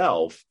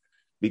itself,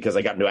 because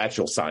I got into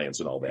actual science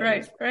and all that,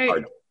 right.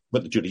 Hard to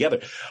put the two together.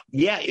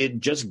 Yeah,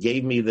 it just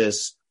gave me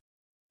this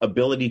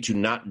ability to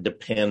not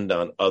depend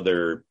on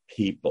other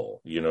people.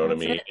 You know what I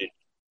mean?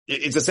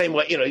 It's the same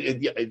way,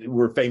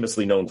 we're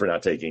famously known for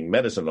not taking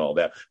medicine and all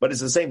that, but it's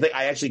the same thing.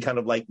 I actually kind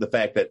of like the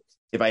fact that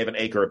if I have an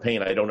ache or a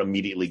pain, I don't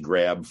immediately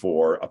grab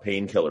for a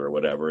painkiller or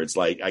whatever. It's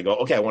like, I go,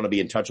 okay, I want to be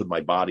in touch with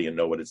my body and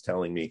know what it's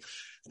telling me.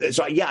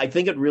 So yeah, I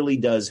think it really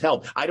does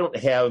help. I don't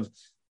have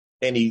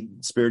any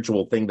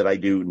spiritual thing that I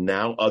do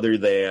now other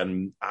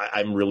than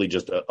I'm really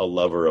just a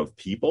lover of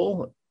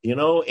people,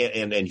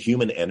 and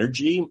human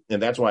energy.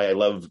 And that's why I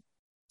love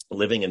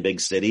living in big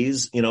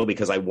cities,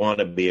 because I want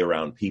to be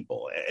around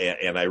people.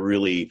 And I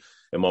really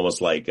am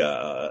almost like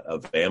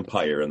a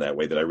vampire in that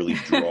way, that I really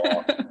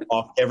draw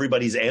off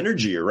everybody's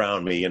energy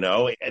around me, and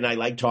I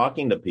like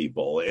talking to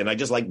people, and I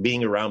just like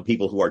being around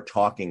people who are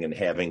talking and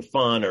having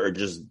fun, or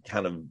just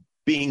kind of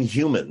being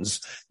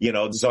humans,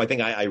 so I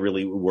think I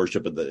really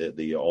worship at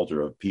the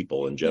altar of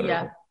people in general.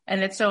 Yeah.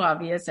 And it's so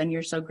obvious, and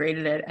you're so great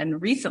at it.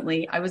 And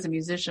recently I was a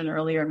musician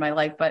earlier in my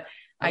life, but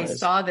I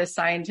saw this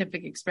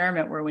scientific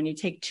experiment where when you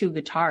take two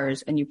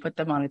guitars and you put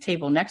them on a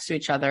table next to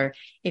each other,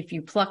 if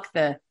you pluck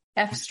the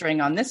F string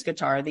on this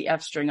guitar, the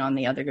F string on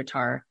the other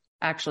guitar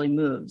actually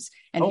moves.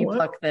 And if you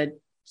pluck the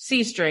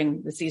C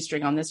string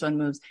on this one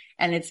moves.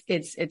 And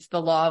it's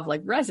the law of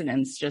like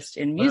resonance just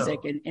in music,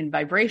 in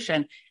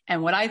vibration.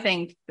 And what I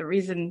think the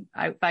reason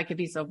if I could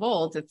be so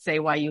bold to say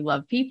why you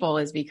love people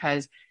is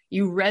because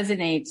you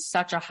resonate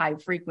such a high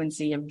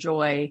frequency of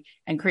joy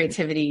and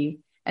creativity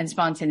and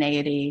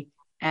spontaneity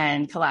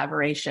and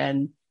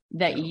collaboration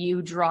that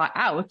you draw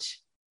out,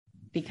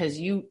 because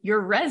your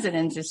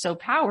resonance is so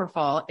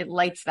powerful. It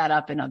lights that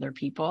up in other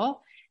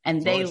people,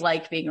 and they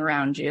like being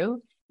around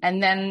you.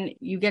 And then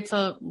you get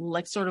to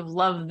like sort of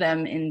love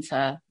them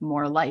into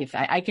more life.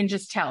 I can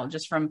just tell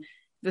just from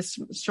this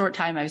short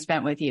time I've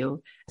spent with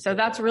you. So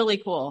that's really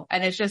cool.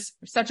 And it's just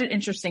such an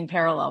interesting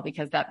parallel,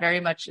 because that very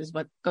much is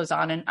what goes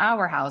on in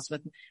our house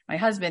with my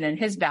husband and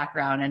his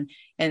background.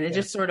 And it's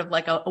just sort of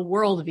like a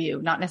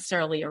worldview, not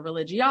necessarily a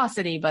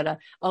religiosity, but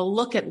a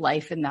look at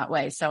life in that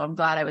way. So I'm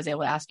glad I was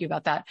able to ask you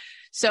about that.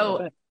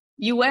 So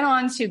you went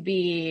on to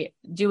be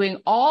doing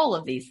all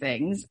of these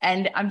things.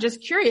 And I'm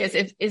just curious,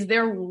 is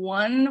there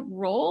one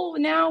role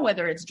now,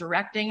 whether it's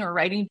directing or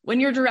writing? When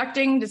you're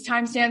directing, does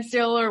time stand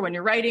still, or when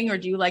you're writing, or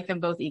do you like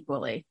them both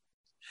equally?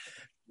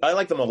 I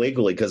like them all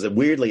equally because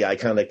weirdly, I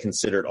kind of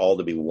consider it all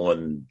to be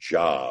one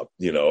job.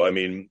 I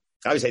mean,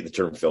 I always hate the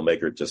term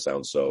filmmaker. It just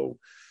sounds so,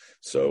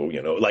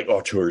 like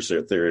auteur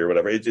theory or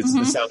whatever. It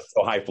sounds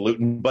so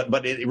highfalutin,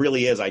 but it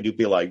really is. I do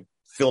feel like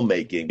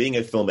being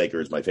a filmmaker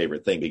is my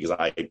favorite thing because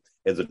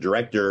as a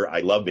director,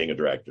 I love being a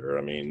director.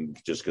 I mean,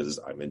 just because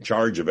I'm in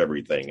charge of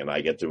everything and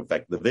I get to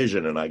affect the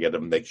vision and I get to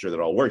make sure that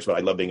it all works. But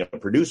I love being a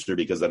producer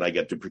because then I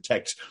get to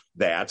protect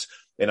that.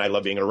 And I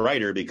love being a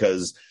writer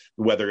because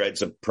whether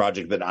it's a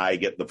project that I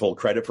get the full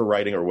credit for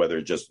writing or whether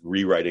it's just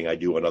rewriting I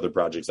do on other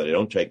projects that I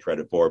don't take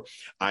credit for,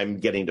 I'm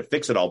getting to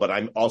fix it all. But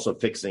I'm also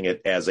fixing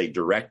it as a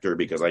director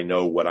because I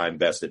know what I'm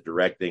best at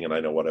directing and I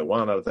know what I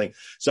want out of things.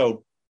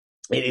 So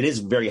it is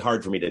very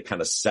hard for me to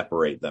kind of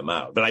separate them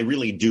out, but I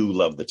really do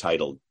love the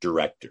title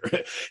director.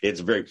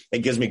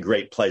 It gives me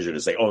great pleasure to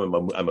say, oh,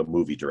 I'm a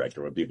movie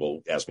director when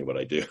people ask me what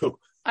I do.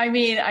 I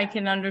mean, I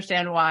can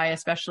understand why,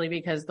 especially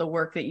because the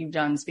work that you've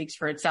done speaks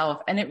for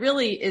itself. And it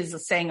really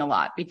is saying a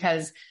lot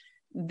because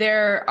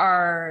there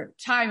are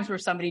times where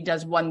somebody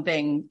does one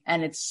thing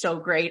and it's so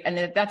great.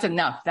 And that's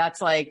enough.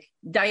 That's like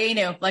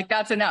Diana, like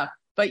that's enough.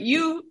 But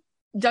you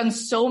done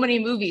so many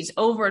movies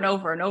over and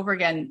over and over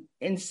again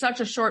in such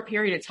a short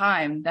period of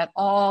time that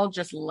all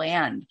just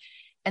land.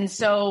 And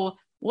so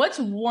what's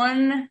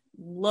one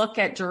look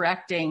at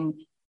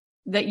directing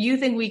that you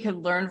think we could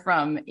learn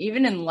from,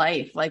 even in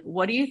life? Like,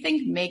 what do you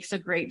think makes a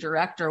great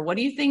director? What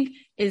do you think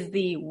is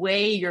the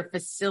way you're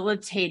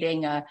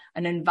facilitating an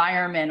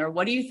environment? Or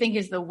what do you think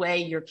is the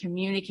way you're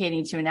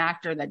communicating to an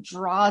actor that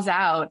draws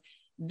out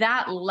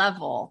that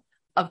level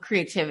of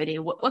creativity?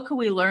 What could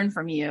we learn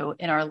from you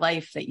in our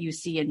life that you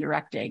see in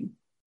directing?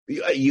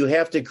 You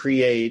have to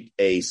create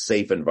a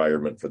safe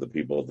environment for the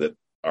people that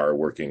are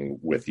working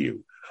with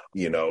you.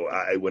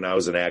 When I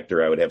was an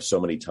actor, I would have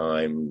so many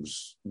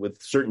times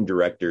with certain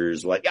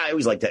directors, I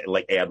always like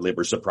to ad lib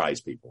or surprise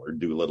people or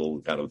do a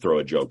little kind of throw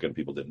a joke and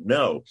people didn't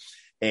know.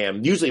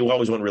 And usually it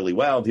always went really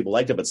well. People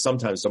liked it, but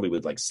sometimes somebody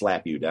would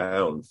slap you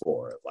down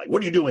for it. Like,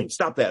 what are you doing?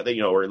 Stop that.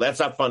 Or that's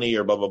not funny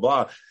or blah, blah,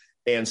 blah.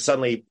 And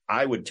suddenly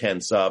I would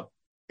tense up.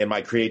 And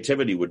my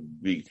creativity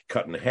would be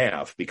cut in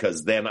half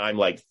because then I'm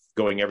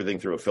going everything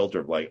through a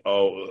filter of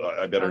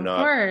I better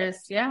not. Of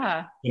course,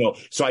 yeah.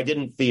 So I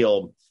didn't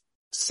feel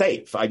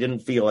safe. I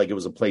didn't feel like it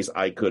was a place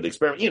I could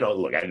experiment.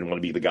 Look, I didn't want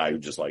to be the guy who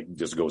just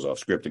goes off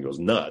script and goes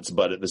nuts.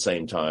 But at the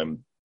same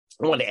time,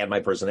 I wanted to add my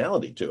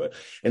personality to it.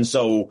 And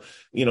so,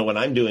 when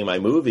I'm doing my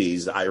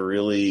movies, I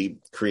really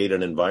create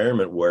an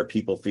environment where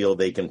people feel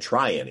they can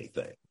try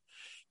anything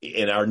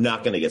and are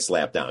not going to get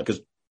slapped down.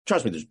 Because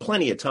trust me, there's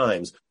plenty of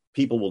times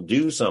people will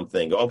do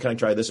something. Oh, can I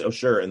try this? Oh,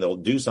 sure. And they'll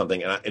do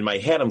something. And in my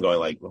head, I'm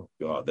going oh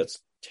God,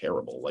 that's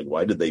terrible.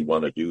 Why did they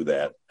want to do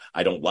that?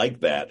 I don't like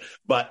that.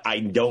 But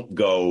I don't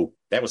go,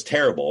 that was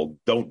terrible.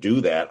 Don't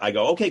do that. I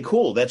go, okay,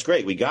 cool. That's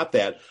great. We got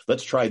that.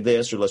 Let's try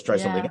this or let's try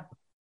something else.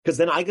 Because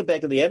then I get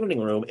back to the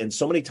editing room and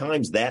so many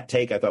times that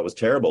take I thought was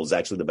terrible is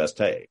actually the best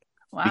take.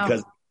 Wow.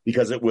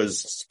 Because it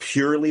was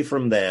purely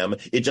from them.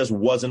 It just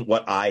wasn't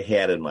what I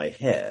had in my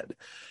head,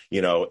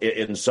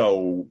 and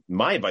so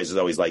my advice is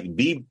always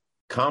be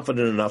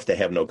confident enough to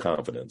have no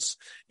confidence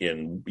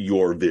in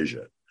your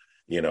vision.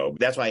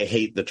 That's why I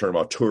hate the term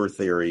auteur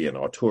theory and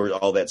auteur,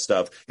 all that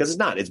stuff, because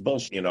it's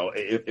bullshit.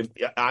 If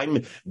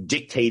I'm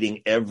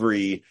dictating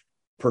every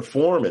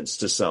performance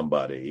to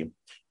somebody,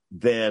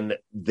 then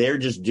they're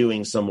just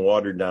doing some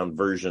watered down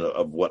version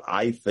of what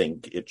I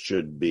think it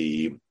should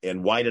be.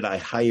 And why did I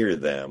hire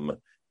them?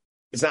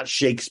 It's not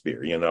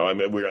Shakespeare, I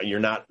mean, you're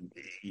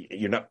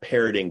not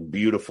parroting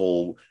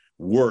beautiful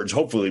words.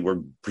 Hopefully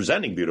we're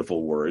presenting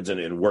beautiful words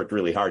and worked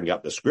really hard and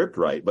got the script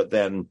right. But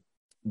then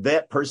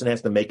that person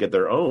has to make it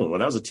their own.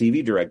 When I was a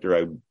TV director,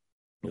 I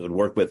would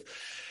work with,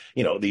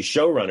 these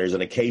showrunners,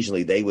 and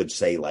occasionally they would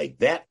say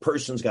that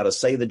person's got to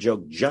say the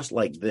joke just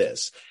like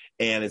this.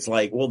 And it's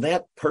well,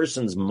 that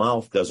person's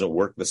mouth doesn't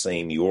work the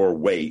same your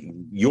way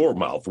your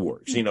mouth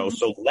works,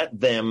 so let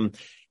them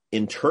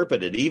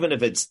interpret it, even if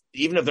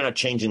they're not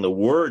changing the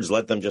words,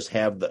 let them just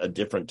have a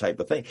different type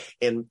of thing.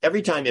 And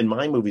every time in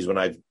my movies, when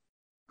I've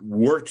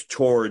worked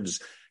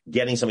towards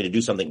getting somebody to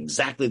do something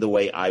exactly the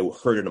way I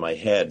heard it in my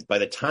head, by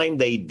the time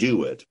they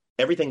do it,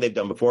 everything they've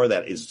done before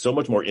that is so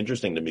much more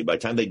interesting to me. By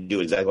the time they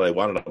do exactly what I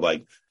wanted, I'm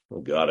like, oh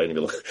God, I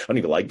don't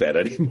even like that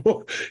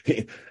anymore.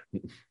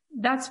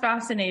 That's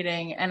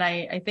fascinating. And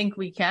I think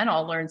we can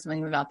all learn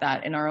something about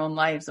that in our own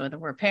lives, whether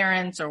we're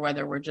parents or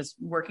whether we're just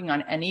working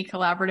on any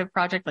collaborative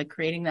project,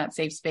 creating that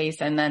safe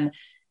space and then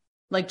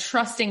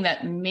trusting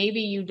that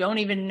maybe you don't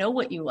even know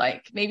what you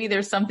like. Maybe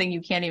there's something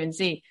you can't even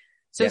see.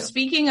 So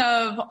Speaking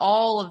of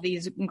all of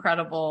these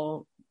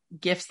incredible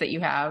gifts that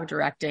you have,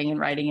 directing and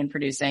writing and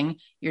producing,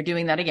 you're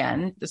doing that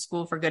again, The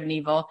School for Good and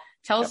Evil.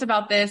 Tell us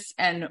about this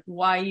and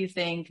why you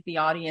think the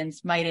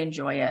audience might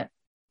enjoy it.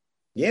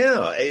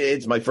 Yeah,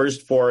 it's my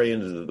first foray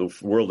into the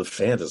world of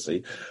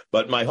fantasy,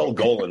 but my whole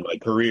goal in my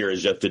career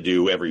is just to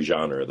do every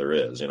genre there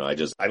is.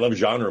 I love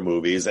genre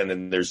movies, and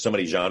then there's so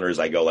many genres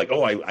I go like,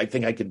 oh, I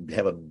think I could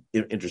have an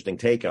interesting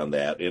take on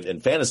that.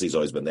 And fantasy's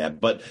always been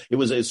that, but it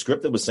was a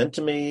script that was sent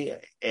to me,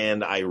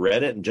 and I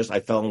read it, and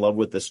I fell in love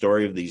with the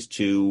story of these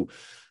two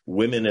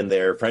women and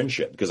their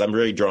friendship, because I'm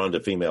very drawn to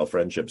female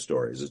friendship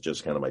stories. It's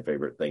just kind of my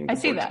favorite thing. I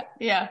see that.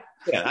 Yeah.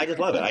 Yeah, I just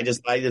love it. I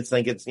just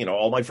think it's,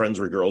 all my friends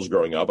were girls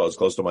growing up. I was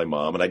close to my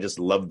mom, and I just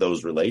loved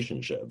those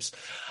relationships.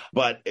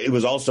 But it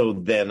was also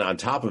then, on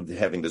top of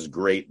having this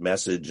great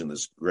message and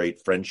this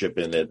great friendship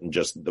in it, and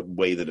just the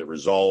way that it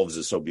resolves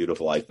is so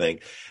beautiful, I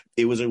think.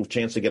 It was a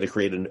chance to get to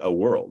create a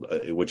world,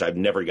 which I've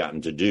never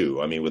gotten to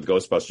do. I mean, with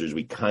Ghostbusters,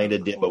 we kind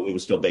of did, but it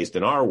was still based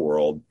in our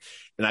world.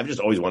 And I've just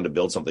always wanted to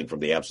build something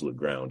from the absolute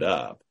ground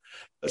up.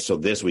 So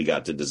this, we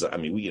got to design. I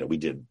mean, we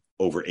did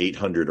over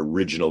 800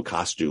 original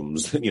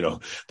costumes,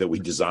 that we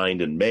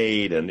designed and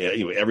made, and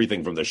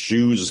everything from the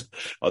shoes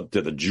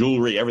to the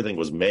jewelry, everything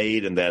was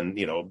made, and then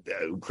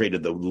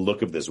created the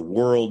look of this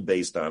world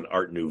based on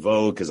Art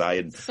Nouveau, because I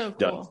had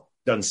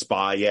done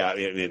Spy,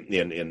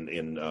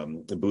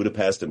 in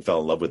Budapest, and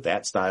fell in love with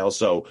that style.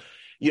 So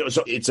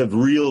so it's a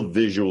real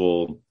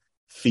visual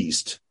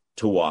feast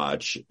to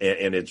watch,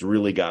 and it's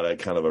really got a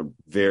kind of a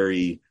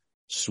very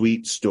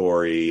sweet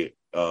story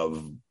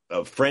of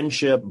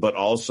friendship, but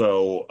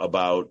also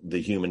about the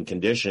human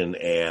condition.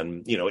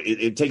 And,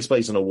 it takes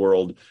place in a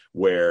world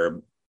where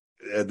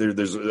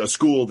there's a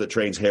school that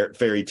trains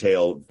fairy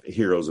tale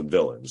heroes and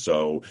villains.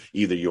 So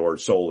either your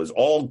soul is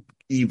all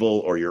evil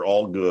or you're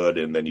all good,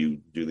 and then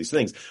you do these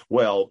things.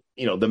 Well,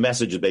 the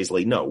message is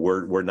basically, no,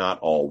 we're not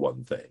all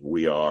one thing.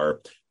 We are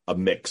a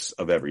mix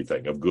of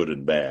everything, of good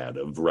and bad,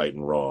 of right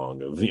and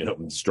wrong,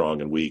 of strong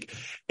and weak.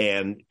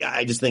 And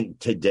I just think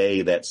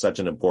today that's such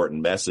an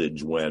important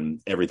message,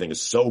 when everything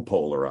is so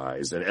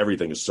polarized and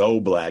everything is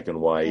so black and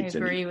white. I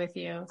agree with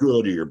you.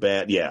 Good or you're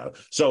bad. Yeah.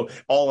 So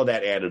all of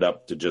that added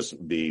up to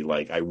just be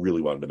like, I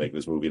really wanted to make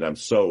this movie, and I'm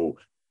so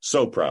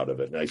proud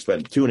of it. And I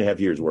spent 2.5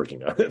 years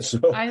working on it.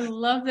 So I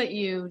love that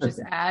you just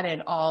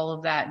added all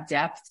of that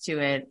depth to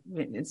it.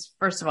 It's,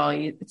 first of all,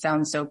 it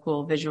sounds so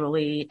cool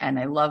visually, and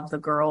I love the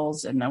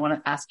girls. And I want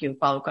to ask you a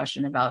follow-up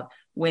question about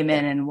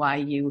women and why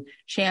you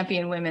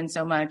champion women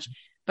so much.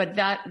 But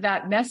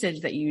that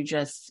message that you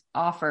just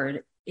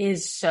offered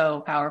is so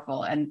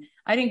powerful. And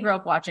I didn't grow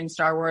up watching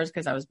Star Wars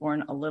because I was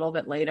born a little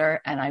bit later,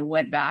 and I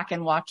went back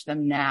and watched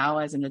them now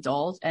as an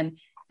adult. And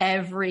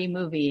every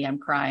movie I'm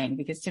crying,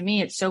 because to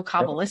me, it's so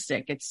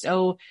Kabbalistic. It's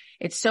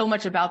so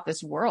much about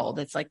this world.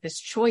 It's like this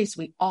choice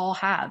we all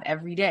have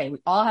every day. We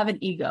all have an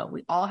ego.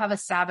 We all have a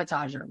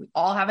sabotager. We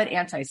all have an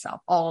anti-self,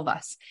 all of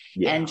us.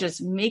 Yeah. And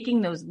just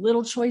making those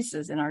little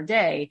choices in our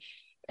day,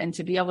 and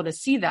to be able to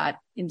see that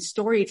in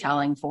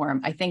storytelling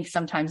form, I think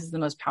sometimes is the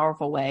most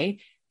powerful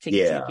way to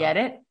get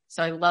it.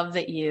 So I love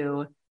that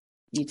you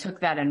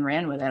took that and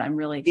ran with it. I'm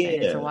really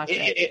excited to watch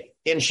it.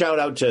 And shout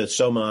out to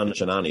Soman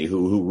Shanani,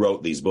 who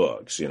wrote these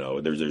books.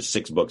 There's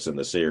 6 books in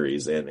the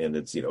series, and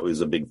it's, it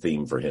was a big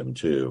theme for him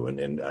too.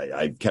 And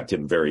I kept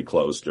him very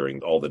close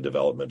during all the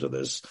development of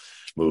this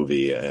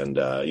movie. And,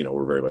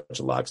 we're very much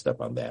in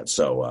lockstep on that.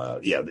 So,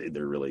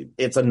 they're really,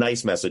 it's a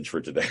nice message for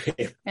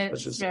today.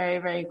 It's very,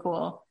 very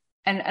cool.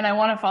 And I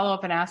want to follow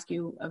up and ask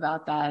you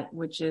about that,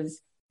 which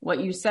is what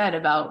you said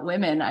about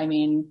women. I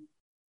mean,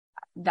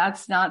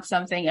 that's not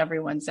something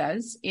everyone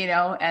says,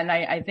 and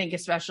I think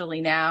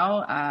especially now,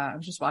 I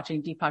was just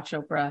watching Deepak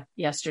Chopra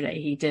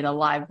yesterday. He did a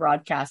live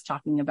broadcast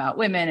talking about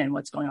women and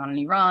what's going on in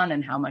Iran,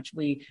 and how much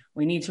we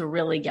need to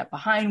really get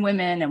behind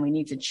women, and we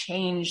need to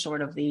change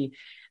sort of the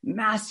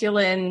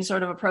masculine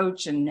sort of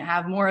approach and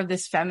have more of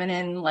this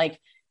feminine, like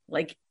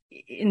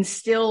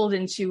instilled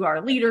into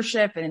our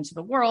leadership and into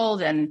the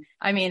world. And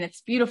I mean,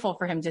 it's beautiful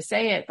for him to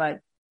say it,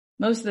 but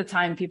most of the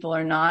time people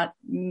are not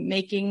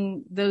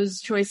making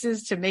those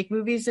choices to make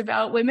movies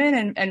about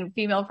women and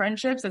female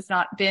friendships. It's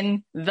not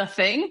been the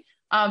thing.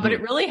 But it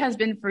really has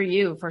been for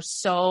you, for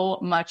so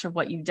much of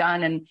what you've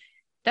done. And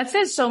that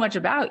says so much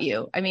about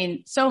you. I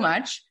mean, so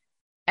much.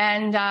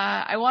 And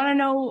I want to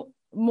know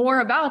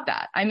more about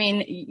that. I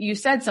mean, you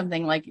said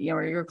something like,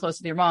 you're close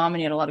with your mom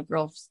and you had a lot of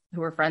girls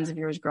who were friends of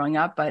yours growing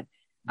up, but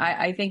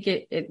I think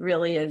it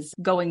really is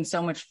going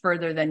so much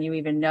further than you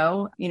even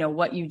know,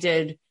 what you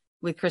did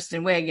with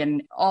Kristen Wiig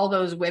and all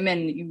those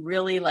women. You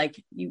really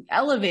you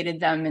elevated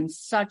them in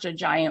such a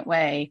giant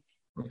way.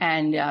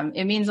 And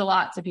it means a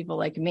lot to people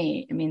like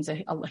me. It means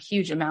a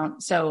huge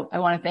amount. So I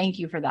want to thank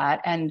you for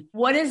that. And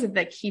what is it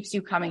that keeps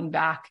you coming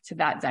back to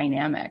that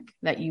dynamic,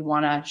 that you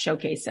want to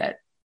showcase it?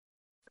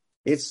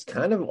 It's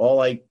kind of all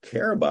I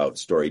care about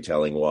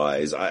storytelling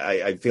wise.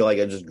 I feel like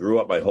I just grew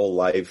up my whole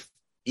life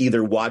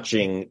either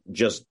watching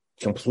just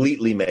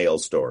completely male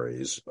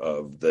stories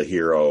of the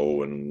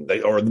hero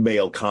or the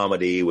male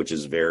comedy, which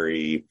is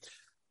very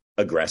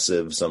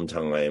aggressive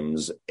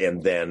sometimes,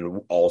 and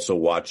then also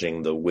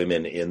watching the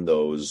women in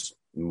those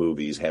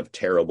movies have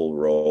terrible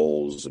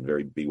roles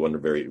and be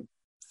very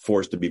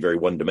forced to be very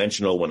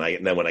one-dimensional. When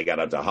I got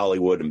out to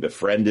Hollywood and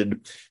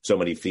befriended so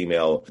many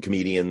female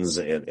comedians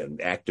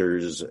and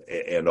actors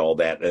and all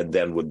that, and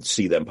then would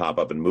see them pop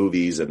up in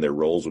movies and their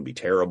roles would be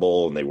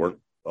terrible and they weren't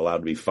allowed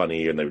to be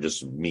funny and they were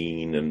just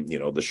mean and,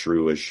 the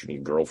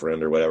shrewish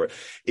girlfriend or whatever.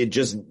 It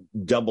just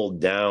doubled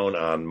down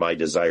on my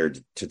desire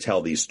to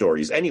tell these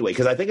stories anyway,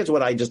 because I think it's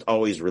what I just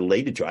always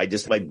related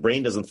to. My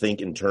brain doesn't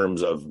think in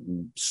terms of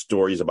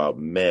stories about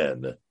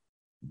men,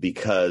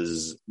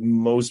 because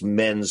most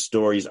men's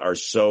stories are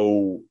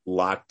so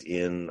locked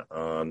in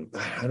on,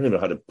 I don't even know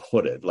how to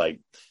put it. Like,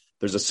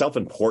 there's a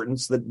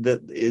self-importance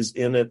that is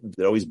in it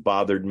that always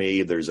bothered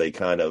me. There's a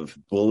kind of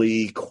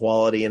bully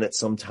quality in it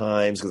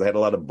sometimes, because I had a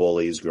lot of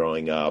bullies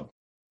growing up.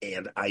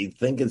 And I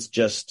think I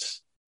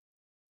just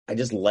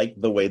like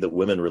the way that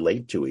women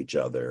relate to each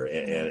other.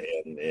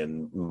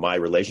 And my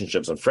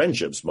relationships and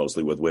friendships,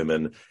 mostly with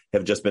women,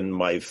 have just been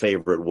my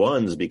favorite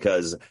ones,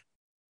 because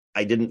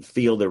I didn't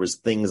feel there was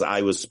things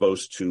I was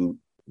supposed to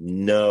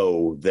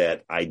know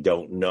that I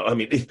don't know. I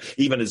mean,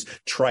 even as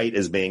trite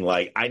as being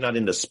like, I'm not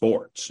into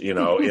sports, and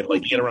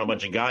like get around a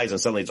bunch of guys and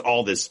suddenly it's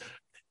all this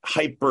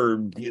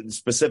hyper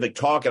specific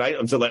talk. And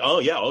I'm still like, oh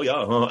yeah.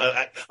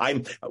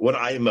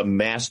 I'm a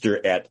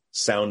master at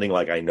sounding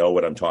like I know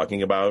what I'm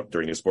talking about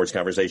during a sports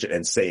conversation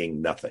and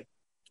saying nothing.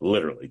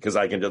 Literally, because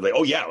I can just like,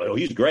 oh yeah,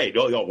 he's great.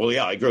 Oh, well,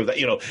 yeah, I agree with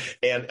that,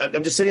 and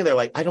I'm just sitting there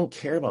like, I don't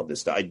care about this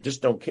stuff. I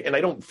just don't care. And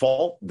I don't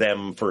fault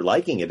them for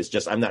liking it. It's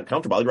just, I'm not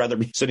comfortable. I'd rather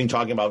be sitting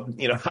talking about,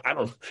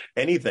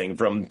 anything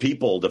from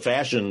people to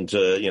fashion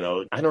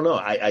to, I don't know.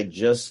 I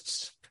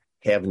just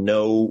have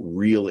no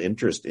real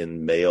interest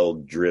in male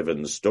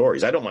driven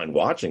stories. I don't mind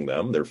watching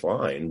them. They're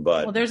fine,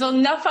 but. Well, there's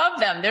enough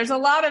of them. There's a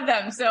lot of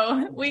them.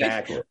 So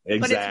Exactly.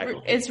 But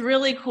it's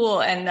really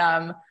cool.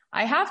 And,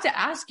 I have to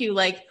ask you,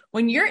 like,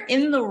 when you're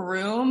in the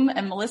room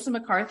and Melissa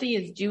McCarthy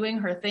is doing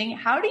her thing,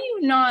 how do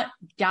you not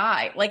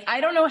die? Like,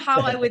 I don't know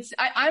how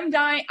I'm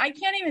dying. I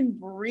can't even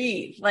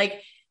breathe.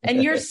 Like,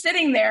 and you're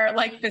sitting there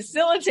like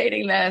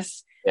facilitating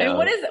this. Yeah. And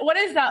what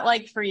is that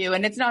like for you?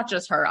 And it's not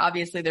just her.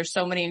 Obviously, there's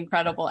so many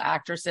incredible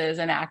actresses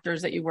and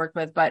actors that you work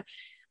with, but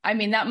I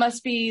mean, that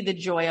must be the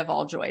joy of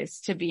all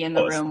joys to be in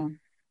the room.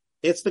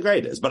 It's the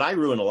greatest, but I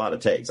ruin a lot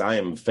of takes. I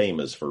am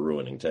famous for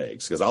ruining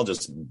takes because I'll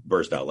just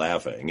burst out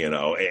laughing,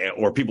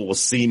 or people will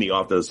see me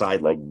off to the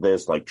side like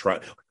this, like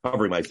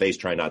covering my face,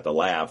 trying not to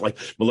laugh. Like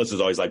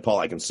Melissa's always like, Paul,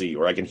 I can see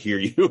you or I can hear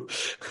you.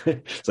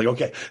 It's like,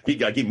 okay,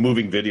 I keep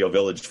moving Video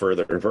Village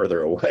further and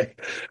further away.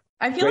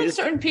 I feel like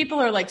certain people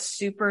are like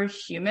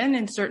superhuman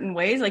in certain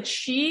ways. Like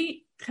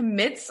she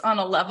commits on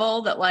a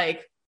level that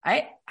like,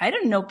 I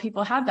didn't know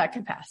people have that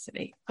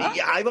capacity. Huh?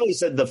 Yeah, I've always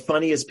said the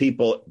funniest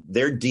people,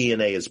 their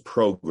DNA is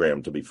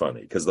programmed to be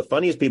funny, because the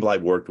funniest people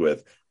I've worked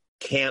with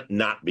can't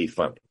not be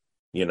funny.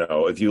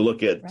 If you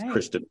look at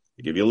Kristen,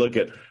 if you look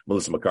at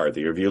Melissa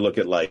McCarthy, or if you look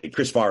at like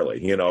Chris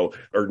Farley, or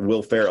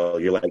Will Ferrell,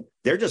 you're like,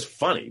 they're just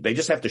funny. They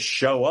just have to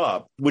show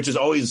up, which is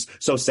always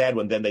so sad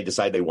when then they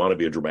decide they want to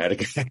be a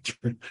dramatic actor,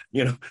 and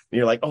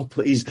you're like, oh,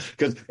 please.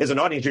 Because as an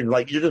audience,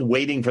 you're just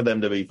waiting for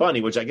them to be funny,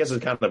 which I guess is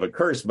kind of a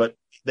curse, but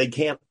they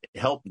can't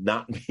help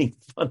not being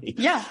funny.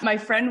 Yeah. My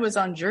friend was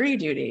on jury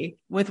duty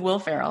with Will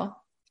Ferrell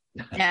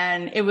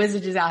and it was a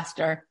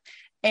disaster.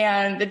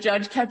 And the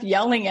judge kept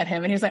yelling at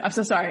him and he was like, I'm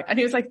so sorry. And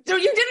he was like, so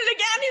you did it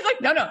again? He's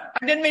like, no,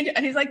 I didn't mean to.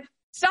 And he's like,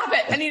 stop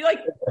it. And he like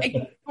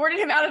escorted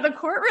him out of the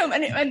courtroom.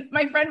 And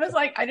my friend was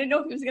like, I didn't know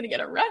if he was going to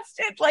get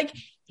arrested. Like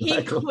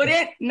he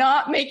couldn't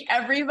not make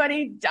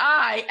everybody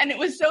die. And it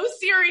was so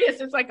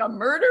serious. It's like a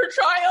murder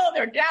trial.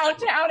 They're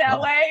downtown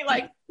LA.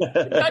 Like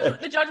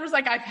the judge was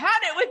like, I've had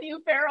it with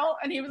you, Farrell.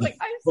 And he was like,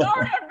 I'm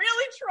sorry. I'm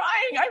really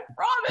trying. I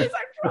promise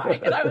I'm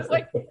trying. And I was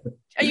like,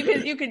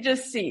 you could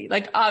just see,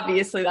 like,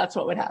 obviously that's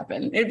what would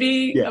happen. It'd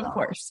be, of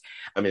course.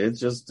 I mean,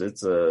 it's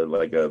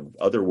like a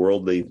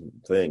otherworldly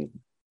thing.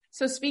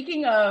 So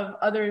speaking of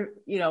other,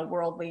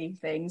 worldly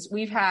things,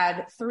 we've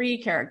had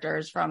three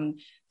actors from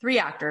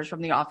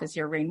The Office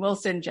here: Rainn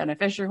Wilson, Jenna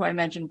Fischer, who I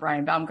mentioned,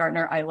 Brian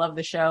Baumgartner. I love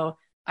the show.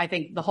 I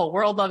think the whole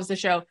world loves the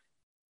show.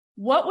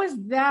 What was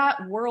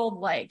that world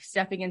like,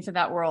 stepping into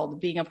that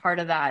world, being a part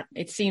of that?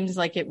 It seems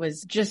like it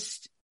was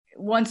just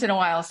once in a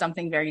while,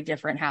 something very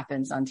different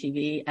happens on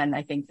TV. And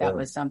I think that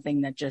was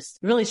something that just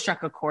really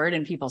struck a chord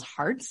in people's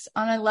hearts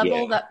on a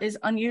level that is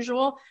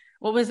unusual.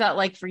 What was that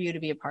like for you to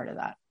be a part of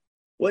that?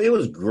 Well, it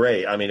was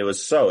great. I mean, it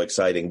was so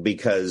exciting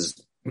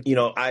because,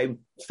 I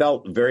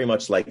felt very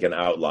much like an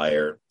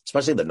outlier,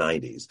 especially in the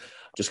 90s,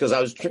 just because I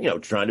was,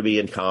 trying to be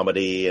in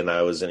comedy and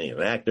I was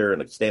an actor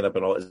and a stand-up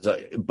and all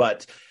that.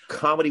 But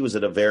comedy was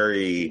at a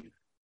very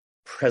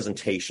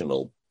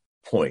presentational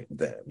point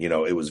then.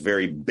 It was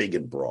very big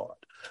and broad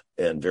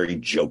and very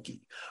jokey,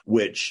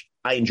 which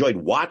I enjoyed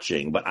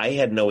watching, but I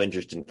had no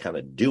interest in kind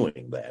of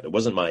doing that. It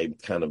wasn't my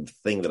kind of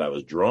thing that I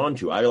was drawn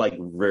to. I like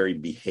very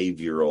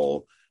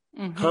behavioral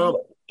comedy.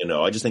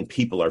 I just think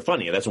people are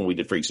funny. And that's when we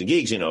did Freaks and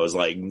Geeks, it's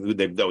like,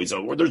 they always say,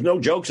 well, there's no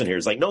jokes in here.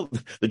 It's like, no,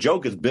 the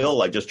joke is Bill,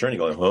 like just turning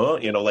going, huh?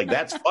 Like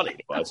that's funny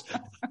to us.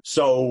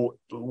 So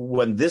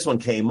when this one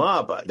came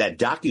up, that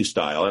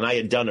docu-style, and I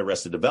had done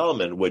Arrested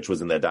Development, which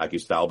was in that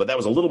docu-style, but that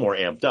was a little more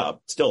amped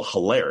up, still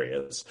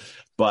hilarious.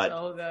 But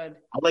so good.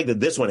 I like that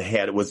this one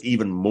was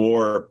even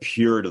more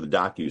pure to the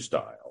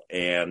docu-style.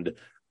 And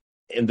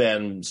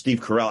then Steve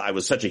Carell, I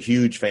was such a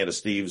huge fan of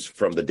Steve's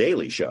from The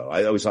Daily Show.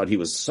 I always thought he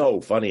was so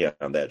funny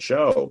on that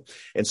show.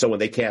 And so when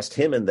they cast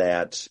him in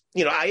that,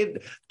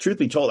 truth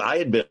be told, I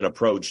had been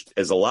approached,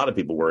 as a lot of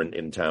people were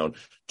in town,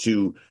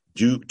 to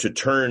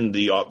turn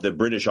the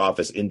British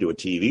Office into a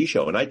TV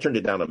show. And I turned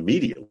it down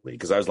immediately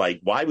because I was like,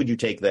 why would you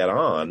take that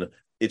on?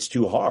 It's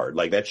too hard.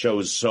 Like, that show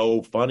is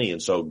so funny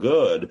and so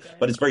good,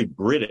 but it's very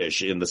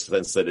British in the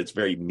sense that it's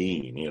very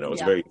mean.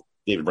 It's very,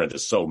 David Brent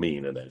is so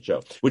mean in that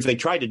show, which they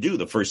tried to do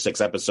the first 6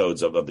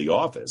 episodes of The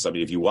Office. I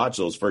mean, if you watch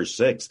those first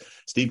 6,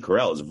 Steve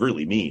Carell is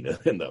really mean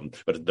in them,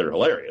 but they're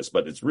hilarious,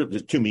 but it's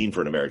really too mean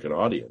for an American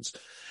audience.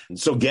 And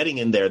so getting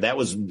in there, that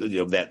was,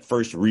 that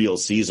first real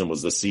season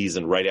was the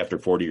season right after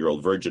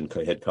 40-Year-Old Virgin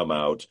had come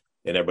out,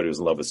 and everybody was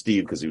in love with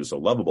Steve because he was so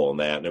lovable in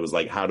that. And it was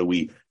like, how do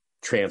we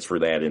transfer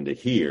that into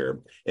here?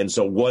 And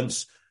so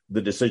once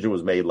the decision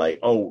was made, like,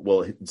 oh,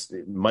 well,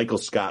 Michael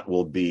Scott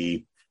will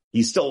be,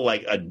 he's still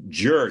like a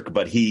jerk,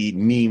 but he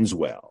means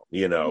well.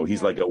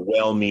 He's like a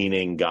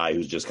well-meaning guy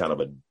who's just kind of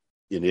an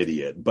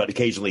idiot, but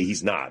occasionally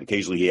he's not.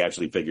 Occasionally he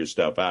actually figures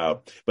stuff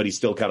out, but he's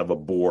still kind of a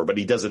bore, but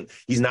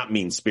he's not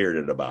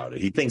mean-spirited about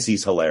it. He thinks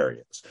he's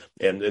hilarious.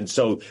 And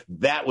so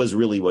that was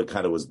really what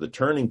kind of was the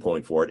turning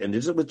point for it. And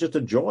it was just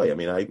a joy. I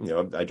mean,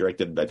 I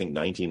directed, I think,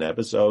 19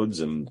 episodes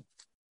and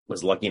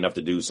was lucky enough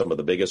to do some of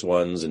the biggest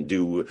ones and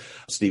do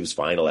Steve's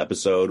final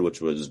episode, which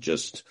was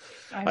just,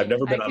 I've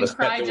never been on a set.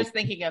 I could cry just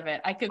thinking of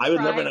it. I was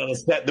never on a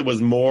set that was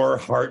more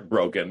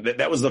heartbroken.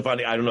 That was the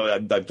funny, I don't know,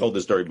 I've told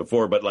this story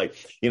before, but like,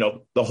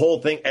 the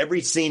whole thing, every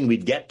scene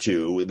we'd get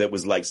to that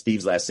was like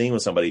Steve's last scene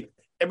with somebody,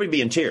 everybody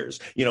be in tears,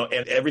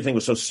 and everything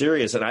was so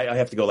serious. And I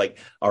have to go like,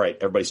 all right,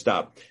 everybody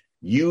stop.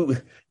 You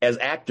as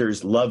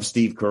actors love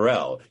Steve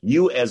Carell.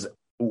 You as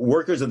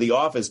workers of The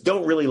Office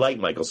don't really like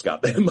Michael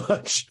Scott that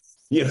much.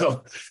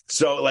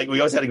 So like we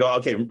always had to go,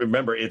 okay,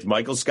 remember it's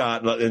Michael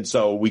Scott. And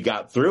so we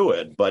got through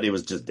it, but it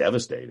was just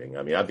devastating.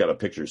 I mean, I've got a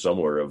picture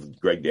somewhere of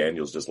Greg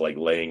Daniels just like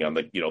laying on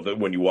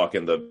when you walk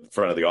in the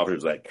front of the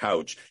office, that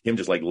couch, him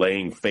just like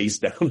laying face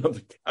down on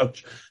the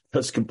couch,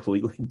 just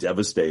completely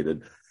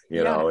devastated,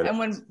 know.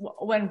 And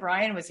when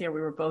Brian was here, we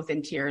were both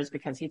in tears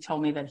because he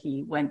told me that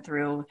he went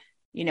through,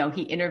 he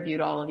interviewed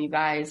all of you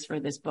guys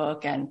for this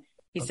book. And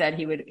he said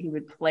he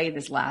would play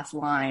this last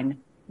line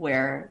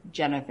where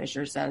Jenna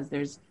Fisher says,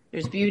 there's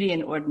beauty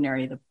in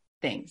ordinary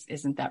things.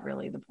 Isn't that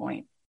really the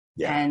point?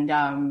 Yeah.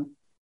 And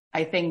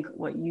I think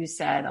what you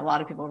said, a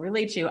lot of people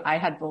relate to. I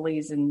had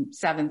bullies in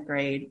 7th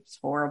grade. It's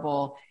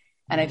horrible.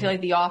 And I feel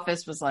like The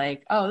Office was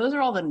like, oh, those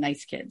are all the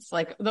nice kids.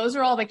 Like, those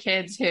are all the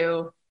kids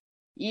who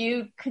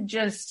you could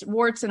just,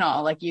 warts and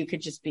all, like you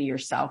could just be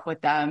yourself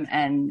with them.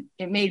 And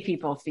it made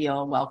people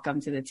feel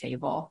welcome to the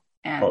table.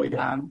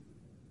 And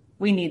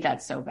we need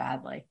that so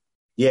badly.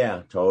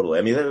 Yeah, totally.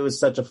 I mean, it was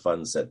such a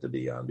fun set to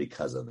be on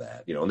because of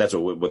that, and that's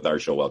what with our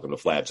show, Welcome to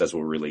Flatch, that's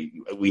what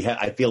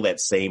I feel that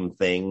same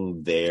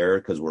thing there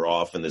because we're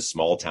off in this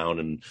small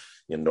town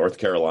in North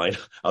Carolina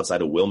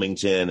outside of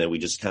Wilmington. And we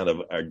just kind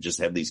of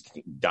have these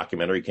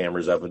documentary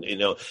cameras up and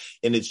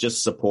it's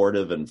just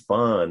supportive and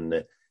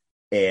fun.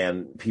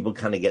 And people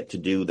kind of get to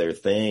do their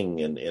thing.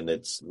 And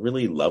it's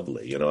really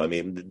lovely. I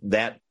mean,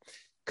 that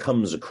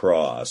comes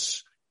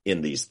across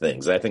in these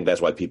things. I think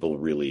that's why people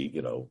really,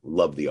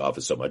 love The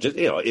Office so much.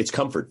 It's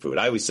comfort food.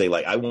 I always say,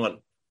 like, I want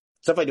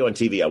stuff I do on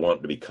TV, I want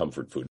it to be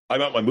comfort food. I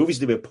want my movies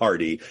to be a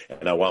party,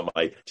 and I want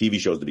my TV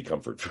shows to be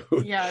comfort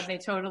food. Yeah, they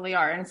totally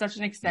are. And it's such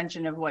an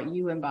extension of what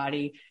you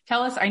embody.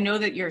 Tell us, I know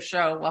that your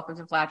show, Welcome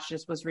to Flatch,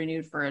 just was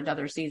renewed for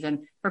another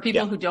season. For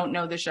people who don't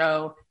know the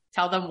show,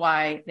 tell them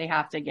why they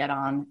have to get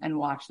on and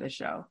watch the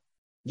show.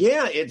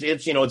 Yeah,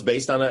 it's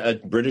based on a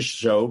British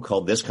show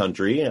called This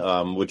Country,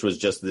 which was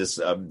just this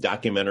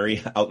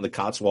documentary out in the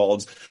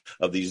Cotswolds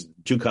of these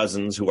 2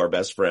 cousins who are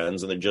best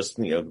friends, and they're just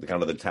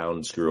kind of the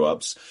town screw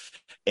ups,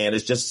 and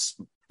it's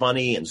just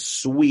funny and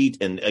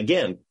sweet, and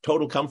again,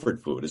 total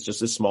comfort food. It's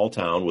just this small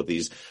town with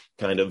these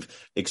kind of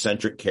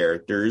eccentric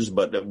characters,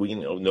 but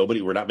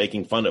we're not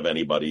making fun of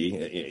anybody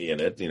in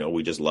it.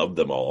 We just love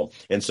them all,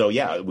 and so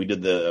we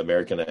did the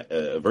American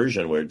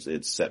version where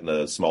it's set in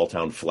a small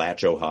town,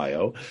 Flatch,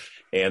 Ohio.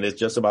 And it's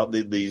just about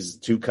these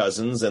 2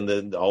 cousins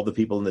and all the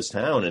people in this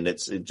town. And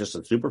it's just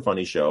a super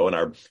funny show. And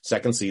our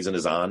 2nd season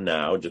is on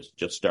now,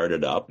 just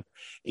started up.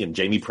 And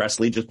Jamie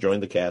Presley just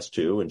joined the cast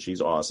too, and she's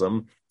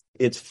awesome.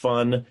 It's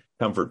fun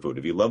comfort food.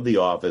 If you love The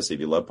Office, if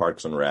you love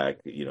Parks and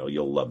Rec,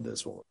 you'll love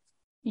this one.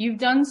 You've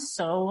done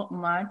so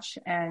much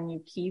and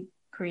you keep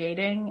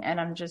creating. And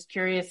I'm just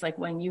curious, like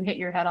when you hit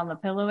your head on the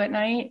pillow at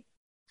night,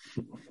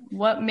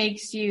 What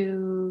makes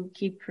you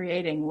keep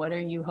creating? What are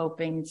you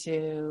hoping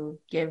to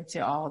give to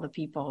all the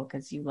people?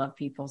 Because you love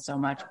people so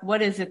much.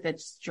 What is it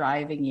that's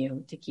driving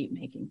you to keep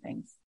making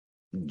things?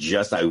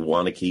 Just, I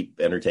want to keep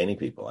entertaining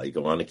people. I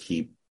want to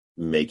keep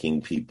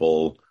making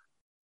people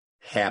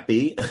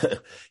happy.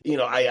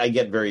 I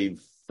get very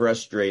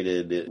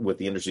frustrated with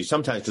the industry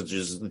sometimes because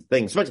there's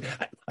things.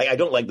 I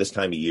don't like this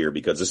time of year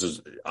because this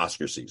is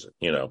Oscar season,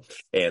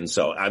 and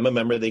so I'm a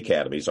member of the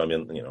Academy, so I'm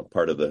in,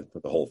 part of the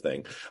whole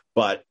thing.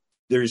 But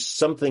there's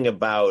something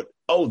about,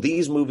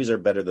 these movies are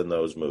better than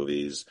those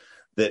movies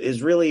that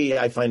is really,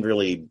 I find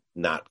really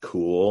not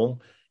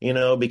cool,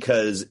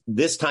 because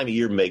this time of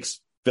year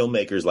makes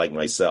filmmakers like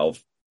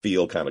myself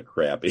feel kind of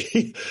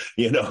crappy,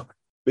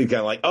 Be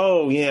kind of like,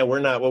 we're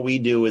not, what we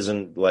do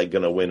isn't like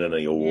going to win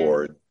any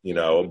award,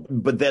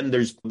 but then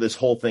there's this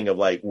whole thing of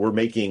like, we're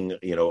making,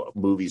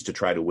 movies to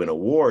try to win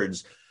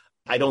awards.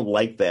 I don't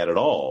like that at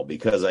all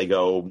because I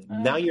go,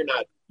 now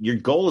your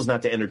goal is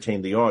not to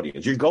entertain the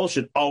audience. Your goal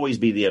should always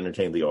be to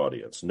entertain the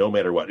audience, no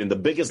matter what. And the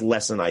biggest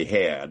lesson I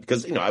had,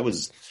 because, I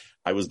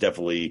was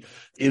definitely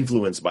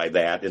influenced by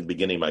that in the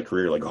beginning of my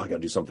career, like, I got to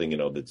do something,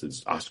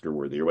 that's Oscar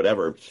worthy or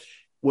whatever,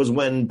 was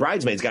when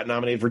Bridesmaids got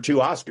nominated for 2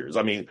 Oscars.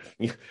 I mean,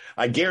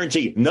 I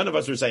guarantee none of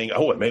us are saying,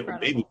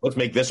 maybe let's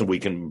make this and we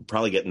can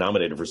probably get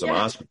nominated for some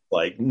Oscars.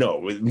 Like,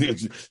 no,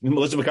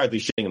 Melissa McCarthy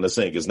shitting in the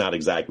sink is not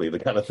exactly the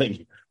kind of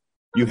thing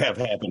you have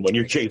happen when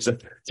you're chasing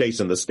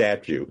the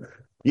statue.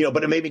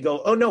 But it made me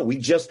go,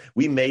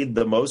 we made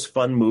the most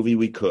fun movie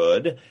we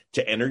could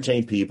to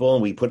entertain people.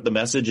 And we put the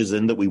messages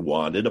in that we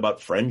wanted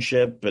about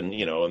friendship and,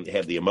 and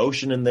had the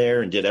emotion in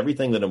there and did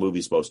everything that a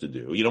movie's supposed to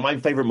do. My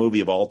favorite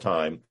movie of all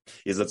time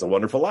is It's a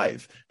Wonderful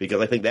Life,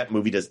 because I think that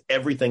movie does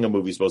everything a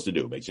movie's supposed to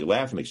do. It makes you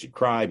laugh, makes you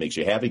cry, makes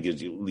you happy,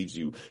 leaves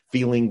you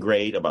feeling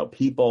great about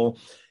people.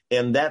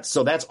 And that's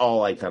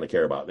all I kind of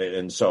care about.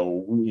 And so,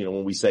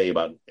 when we say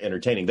about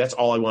entertaining, that's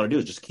all I want to do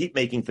is just keep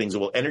making things that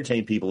will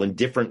entertain people in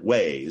different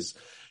ways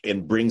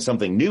and bring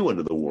something new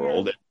into the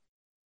world.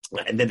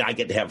 And then I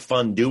get to have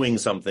fun doing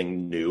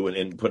something new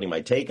and putting my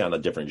take on a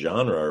different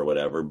genre or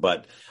whatever.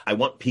 But I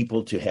want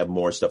people to have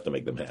more stuff to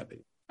make them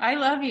happy. I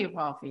love you,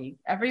 Paul Feig.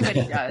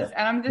 Everybody does.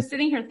 And I'm just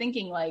sitting here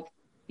thinking, like,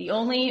 the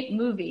only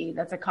movie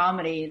that's a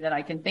comedy that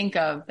I can think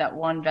of that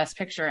won Best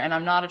Picture, and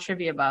I'm not a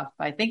trivia buff,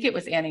 I think it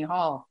was Annie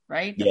Hall,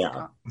 right?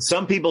 Yeah.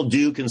 Some people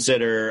do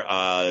consider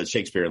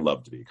Shakespeare in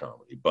Love to be a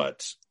comedy,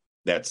 but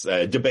that's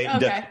a debate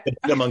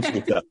amongst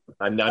each other.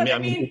 I'm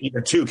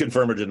either to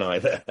confirm or deny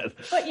that.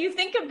 But you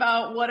think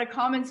about what a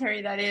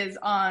commentary that is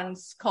on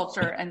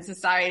culture and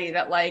society,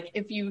 that like,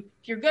 if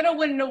you're going to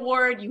win an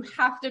award, you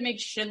have to make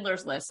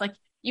Schindler's List. Like,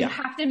 you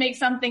have to make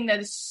something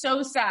that is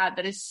so sad,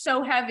 that is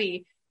so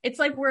heavy. It's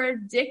like we're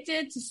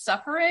addicted to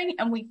suffering,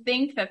 and we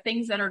think that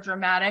things that are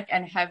dramatic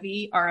and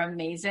heavy are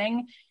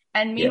amazing.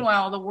 And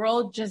meanwhile, the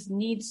world just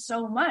needs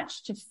so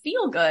much to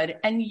feel good.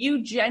 And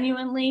you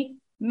genuinely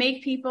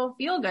make people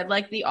feel good.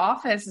 Like The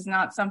Office is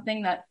not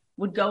something that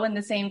would go in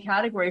the same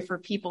category for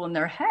people in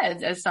their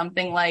heads as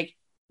something like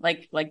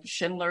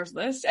Schindler's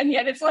List. And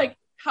yet it's like,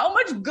 how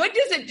much good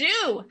does it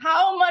do?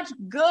 How much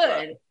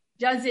good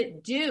does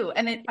it do?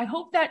 And I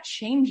hope that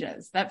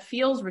changes. That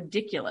feels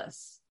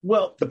ridiculous.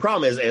 Well, the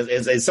problem is,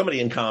 as somebody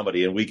in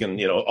comedy, and we can,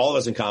 all of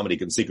us in comedy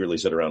can secretly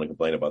sit around and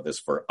complain about this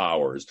for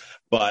hours.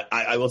 But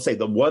I will say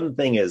the one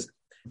thing is,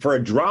 for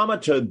a drama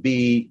to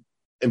be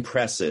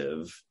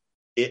impressive,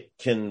 it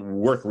can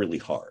work really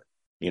hard.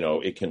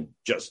 It can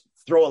just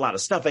throw a lot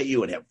of stuff at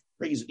you and have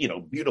crazy,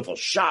 beautiful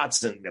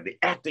shots, and the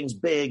acting's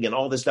big and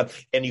all this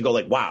stuff. And you go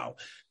like, wow,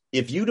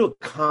 if you do a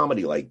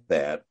comedy like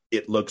that,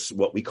 it looks,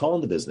 what we call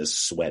in the business,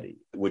 sweaty,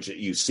 which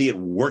you see it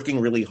working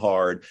really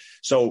hard.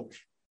 So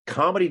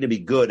comedy to be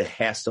good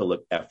has to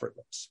look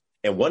effortless.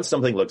 And once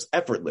something looks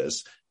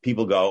effortless,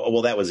 people go, oh,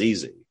 well, that was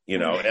easy.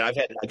 And I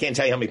can't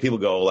tell you how many people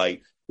go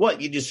like,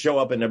 what? You just show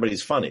up and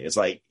everybody's funny. It's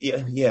like,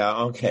 yeah,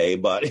 okay.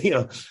 But,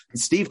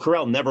 Steve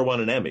Carell never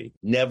won an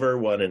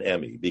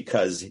Emmy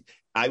because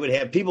I would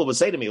have people would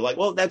say to me like,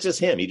 well, that's just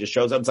him. He just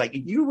shows up. It's like,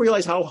 you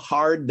realize how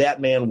hard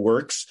that man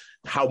works,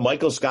 how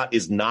Michael Scott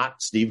is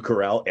not Steve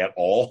Carell at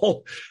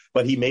all,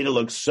 but he made it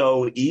look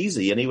so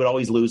easy. And he would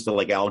always lose to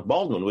like Alec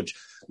Baldwin,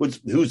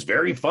 who's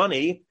very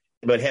funny,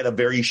 but had a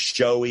very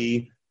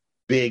showy,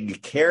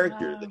 big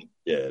character that he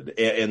did.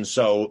 And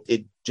so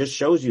it just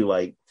shows you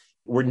like,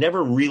 we're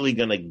never really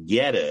going to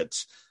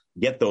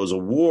get those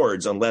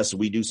awards unless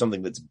we do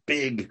something that's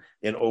big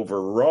and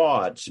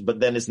overwrought, but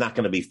then it's not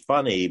going to be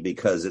funny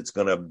because it's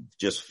going to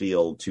just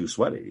feel too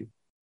sweaty.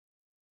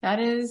 That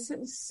is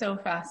so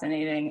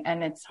fascinating.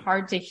 And it's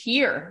hard to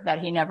hear that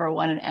he never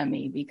won an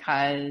Emmy,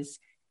 because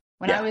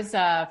when I was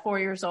 4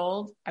 years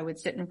old, I would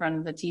sit in front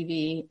of the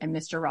TV and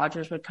Mr.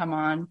 Rogers would come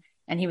on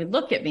and he would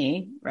look at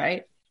me,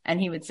 right? And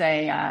he would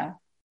say,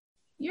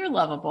 you're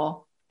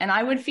lovable. And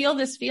I would feel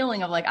this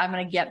feeling of like, I'm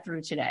going to get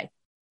through today.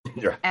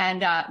 Yeah.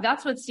 And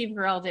that's what Steve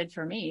Carell did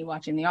for me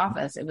watching The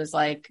Office. It was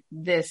like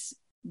this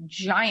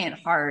giant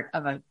heart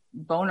of a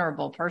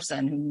vulnerable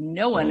person who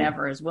no one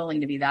ever is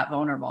willing to be that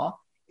vulnerable.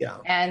 Yeah.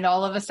 And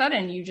all of a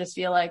sudden you just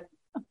feel like,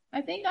 oh,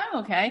 I think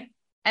I'm okay.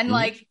 And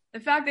like the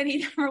fact that he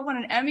never won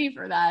an Emmy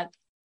for that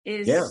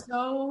is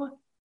so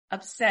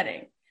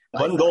upsetting.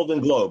 One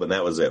Golden Globe, and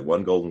that was it.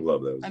 One Golden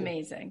Globe. That was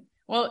amazing. It.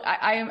 Well,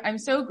 I'm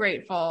so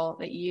grateful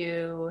that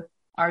you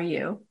are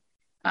you.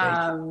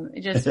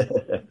 Just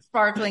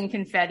sparkling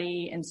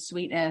confetti and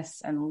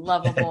sweetness and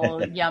lovable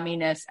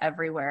yumminess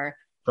everywhere.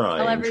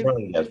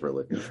 Trying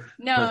desperately.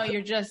 No,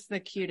 you're just the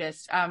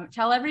cutest.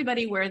 Tell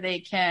everybody where they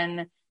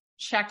can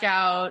check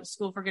out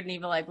School for Good and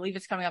Evil. I believe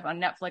it's coming up on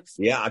Netflix.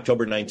 Yeah,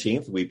 October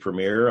 19th, we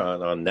premiere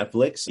on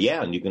Netflix.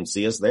 Yeah, and you can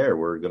see us there.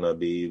 We're going to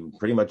be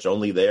pretty much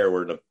only there.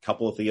 We're in a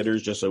couple of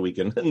theaters just so we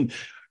can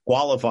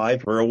qualify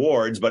for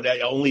awards, but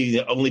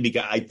only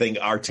because I think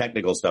our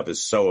technical stuff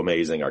is so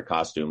amazing, our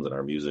costumes and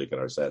our music and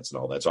our sets and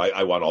all that. So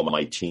I want all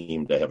my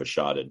team to have a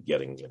shot at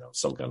getting,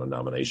 some kind of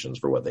nominations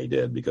for what they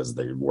did, because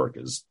their work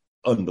is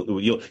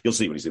unbelievable. You'll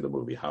see when you see the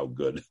movie how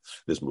good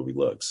this movie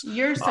looks.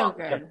 You're so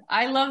good.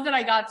 I love that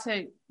I got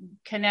to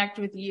connect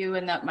with you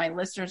and that my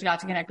listeners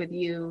got to connect with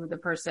you, the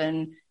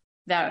person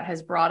that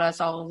has brought us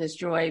all of this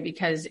joy,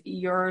 because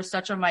you're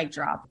such a mic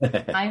drop.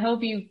 I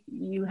hope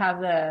you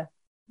have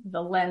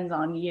the lens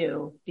on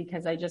you,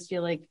 because I just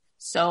feel like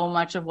so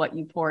much of what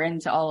you pour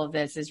into all of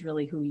this is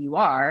really who you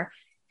are.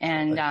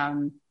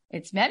 And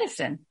it's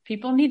medicine.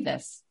 People need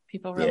this.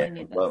 People really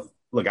need this. Well,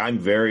 look, I'm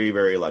very,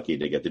 very lucky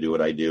to get to do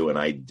what I do, and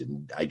I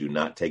do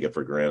not take it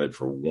for granted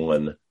for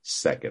 1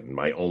 second.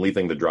 My only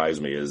thing that drives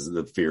me is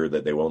the fear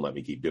that they won't let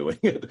me keep doing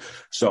it.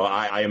 So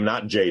I am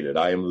not jaded.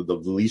 I am the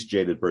least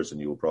jaded person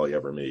you will probably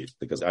ever meet,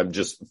 because I'm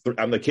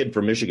the kid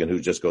from Michigan who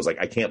just goes like,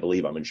 I can't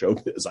believe I'm in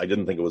showbiz. I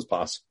didn't think it was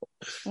possible.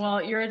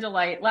 Well, you're a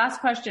delight.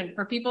 Last question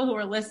for people who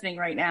are listening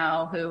right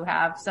now who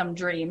have some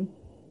dream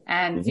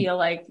and feel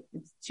like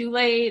it's too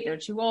late, they're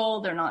too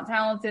old, they're not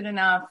talented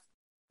enough.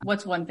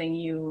 What's one thing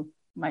you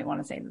might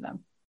want to say to them?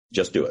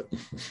 Just do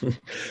it.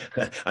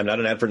 I'm not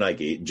an ad for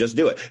Nike. Just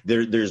do it.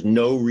 There's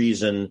no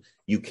reason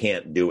you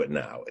can't do it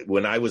now.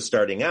 When I was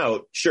starting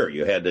out, sure,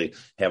 you had to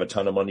have a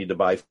ton of money to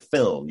buy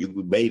film.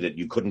 You made it.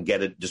 You couldn't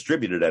get it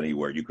distributed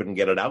anywhere. You couldn't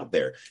get it out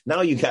there.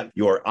 Now you got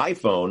your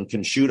iPhone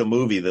can shoot a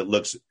movie that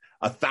looks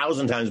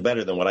 1,000 times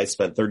better than what I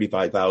spent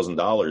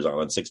 $35,000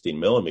 on 16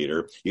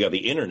 millimeter. You got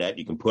the internet.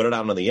 You can put it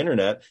out on the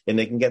internet and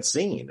they can get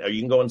seen. Or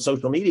you can go on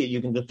social media. You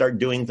can just start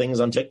doing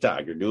things on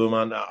TikTok or do them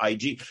on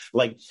IG.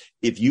 Like,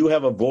 if you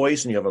have a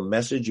voice and you have a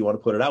message, you want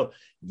to put it out,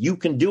 you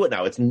can do it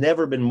now. It's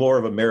never been more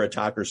of a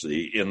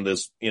meritocracy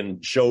in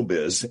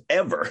showbiz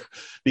ever,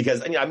 because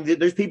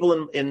there's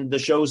people in the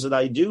shows that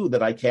I do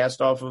that I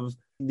cast off of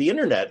the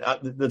internet.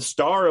 The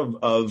star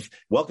of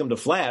Welcome to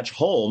Flatch,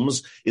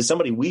 Holmes, is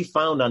somebody we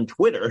found on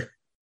Twitter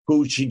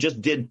who she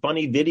just did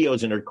funny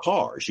videos in her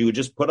car. She would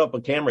just put up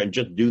a camera and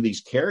just do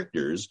these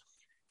characters.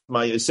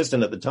 My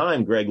assistant at the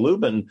time, Greg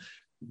Lubin,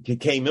 he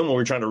came in when we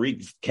were trying to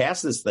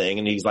recast this thing,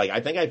 and he's like,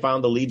 I think I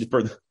found the lead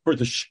for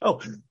the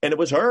show. And it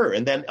was her.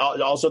 And then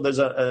also there's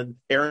a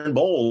Erin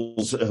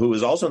Bowles, who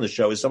is also in the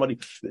show, is somebody,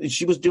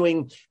 she was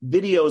doing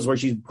videos where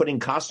she's putting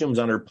costumes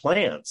on her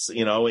plants,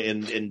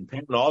 and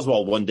Patton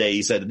Oswalt one day,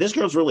 he said, this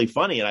girl's really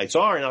funny. And I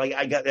saw her and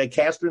I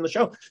cast her in the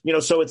show,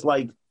 so it's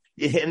like,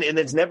 and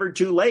it's never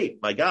too late.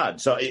 My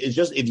God. So it's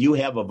just, if you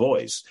have a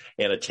voice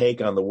and a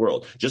take on the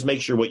world, just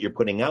make sure what you're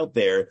putting out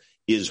there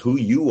is who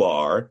you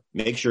are.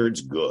 Make sure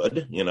it's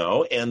good,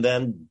 and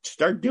then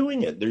start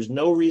doing it. There's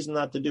no reason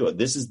not to do it.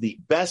 This is the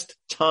best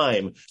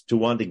time to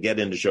want to get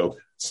into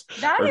showbiz.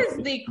 That is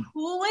the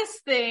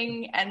coolest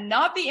thing, and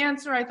not the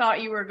answer I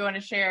thought you were going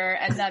to share.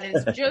 And that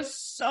is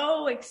just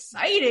so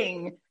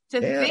exciting to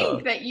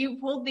think that you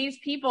pulled these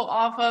people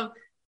off of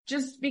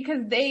just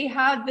because they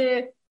had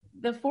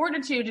the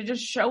fortitude to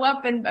just show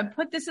up and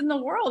put this in the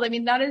world. I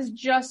mean, that is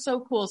just so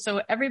cool. So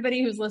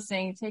everybody who's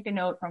listening, take a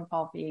note from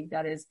Paul Feig.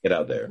 That is get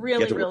out there.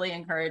 Really, really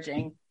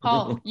encouraging.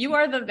 Paul, you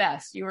are the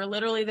best. You are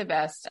literally the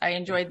best. I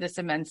enjoyed this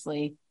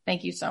immensely.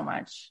 Thank you so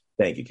much.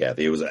 Thank you,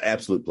 Kathy. It was an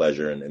absolute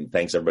pleasure. And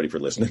thanks everybody for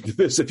listening to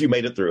this, if you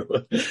made it through.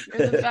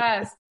 You're the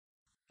best.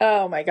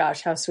 Oh my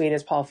gosh, how sweet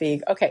is Paul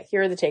Feig? Okay,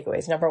 here are the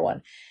takeaways. Number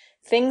 1,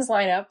 things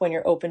line up when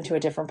you're open to a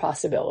different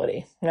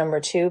possibility.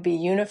 Number 2, be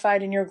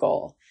unified in your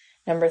goal.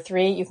 Number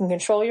 3, you can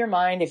control your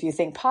mind if you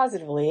think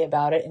positively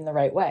about it in the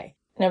right way.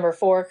 Number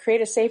 4, create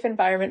a safe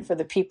environment for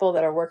the people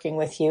that are working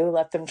with you.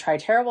 Let them try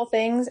terrible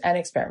things and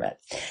experiment.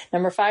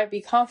 Number 5, be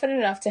confident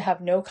enough to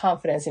have no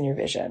confidence in your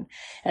vision.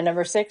 And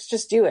number 6,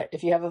 just do it.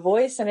 If you have a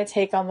voice and a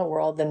take on the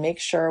world, then make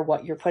sure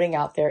what you're putting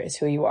out there is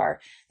who you are.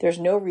 There's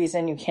no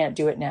reason you can't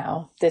do it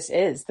now. This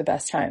is the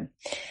best time.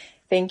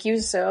 Thank you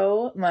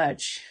so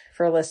much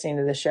for listening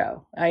to the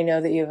show. I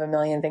know that you have a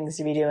million things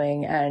to be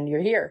doing and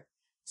you're here.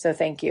 So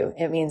thank you.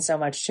 It means so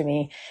much to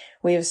me.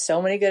 We have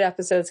so many good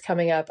episodes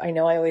coming up. I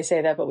know I always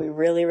say that, but we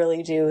really,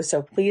 really do.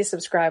 So please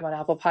subscribe on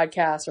Apple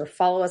Podcasts or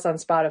follow us on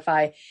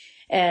Spotify.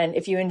 And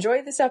if you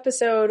enjoyed this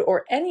episode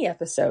or any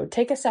episode,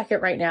 take a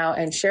second right now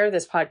and share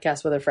this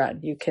podcast with a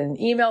friend. You can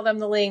email them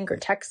the link or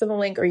text them the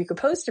link, or you could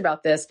post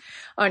about this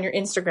on your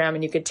Instagram,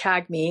 and you could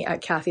tag me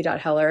at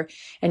Kathy.Heller.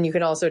 And you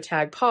can also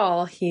tag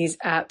Paul. He's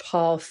at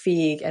Paul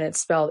Feig, and it's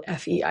spelled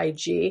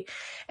Feig.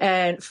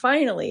 And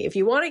finally, if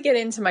you want to get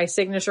into my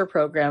signature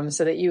program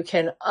so that you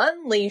can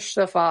unleash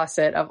the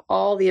faucet of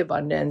all the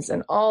abundance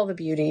and all the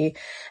beauty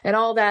and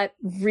all that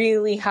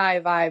really high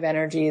vibe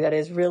energy that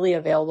is really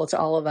available to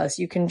all of us,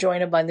 you can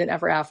join Abundant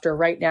Ever After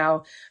right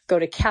now. Go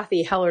to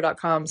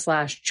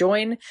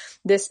kathyheller.com/join.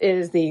 This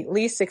is the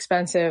least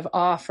expensive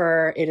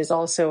offer. It is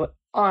also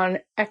on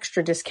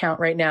extra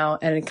discount right now,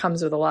 and it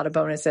comes with a lot of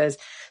bonuses.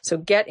 So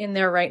get in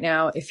there right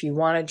now if you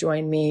want to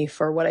join me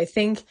for what I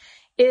think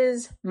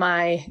is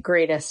my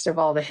greatest of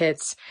all the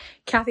hits.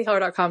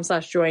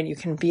 kathyheller.com/join. You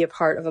can be a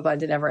part of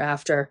Abundant Ever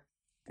After.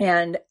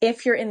 And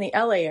if you're in the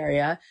LA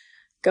area,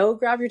 go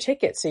grab your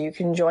ticket so you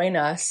can join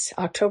us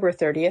October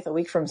 30th, a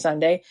week from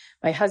Sunday.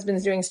 My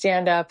husband's doing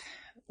stand-up.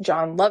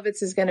 John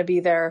Lovitz is going to be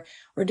there.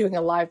 We're doing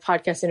a live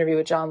podcast interview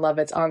with John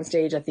Lovitz on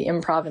stage at the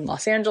Improv in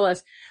Los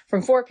Angeles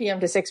from 4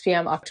 p.m. to 6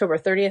 p.m. October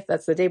 30th.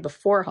 That's the day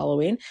before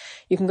Halloween.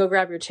 You can go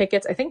grab your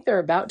tickets. I think they're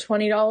about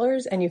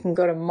 $20, and you can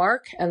go to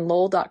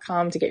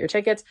markandlowell.com to get your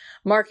tickets.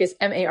 Mark is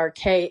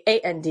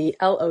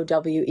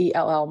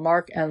MarkandLowell,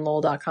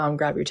 markandlowell.com.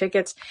 Grab your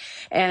tickets.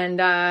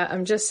 And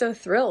I'm just so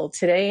thrilled.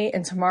 Today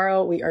and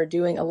tomorrow we are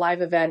doing a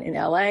live event in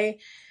LA.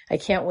 I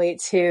can't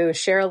wait to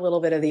share a little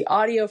bit of the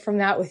audio from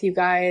that with you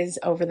guys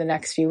over the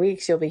next few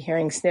weeks. You'll be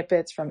hearing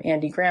snippets from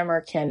Andy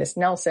Grammer, Candace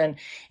Nelson,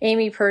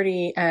 Amy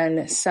Purdy,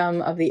 and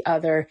some of the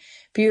other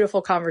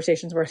beautiful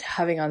conversations we're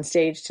having on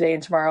stage today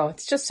and tomorrow.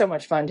 It's just so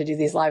much fun to do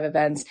these live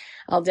events.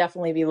 I'll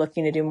definitely be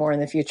looking to do more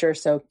in the future,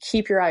 so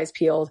keep your eyes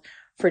peeled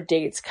for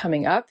dates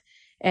coming up.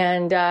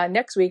 And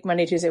next week,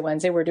 Monday, Tuesday,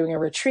 Wednesday, we're doing a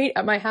retreat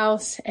at my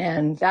house,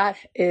 and that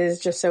is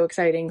just so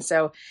exciting.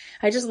 So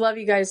I just love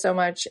you guys so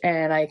much,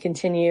 and I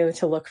continue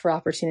to look for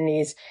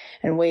opportunities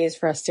and ways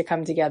for us to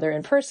come together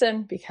in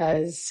person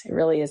because it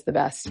really is the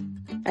best.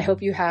 I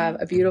hope you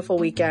have a beautiful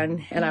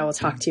weekend, and I will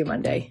talk to you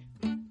Monday.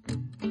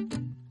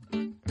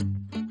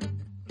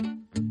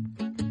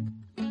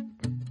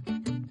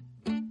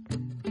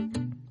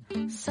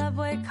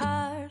 Subway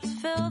cars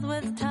filled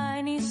with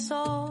tiny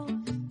souls.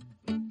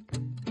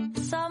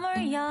 Some are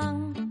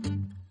young,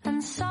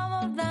 and some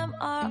of them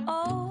are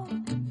old.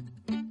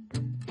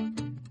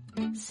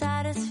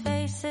 Saddest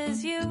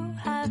faces you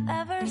have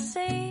ever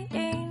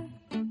seen.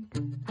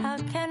 How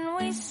can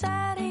we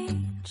set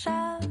each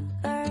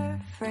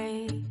other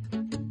free?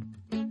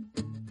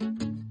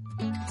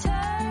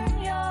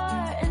 Turn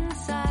your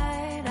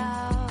inside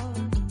out.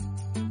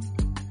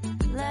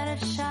 Let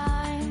it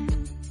shine.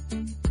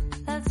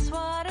 That's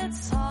what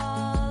it's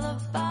all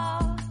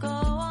about. Go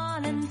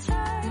on and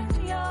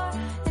turn your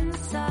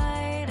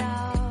inside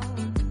out.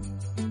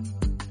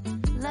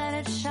 Let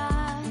it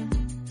shine.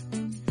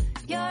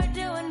 You're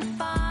doing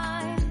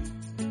fine.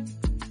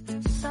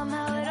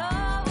 Somehow it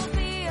all will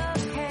be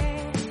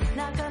okay.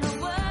 Not gonna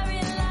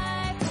worry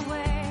life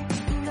away.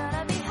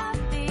 Gonna be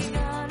happy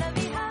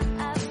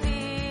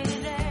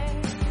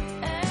today.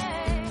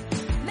 Hey,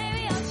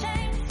 maybe I'll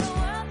change the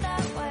world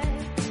that way.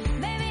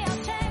 Maybe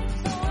I'll change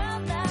the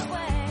world that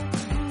way.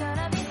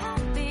 Gonna be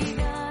happy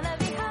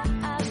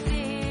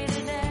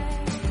today.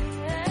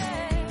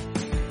 Hey,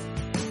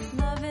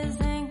 love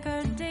is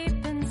anchored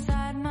deep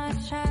inside my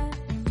chest.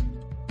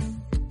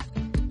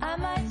 I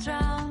might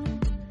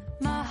drown.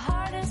 My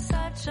heart is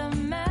such a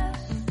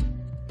mess.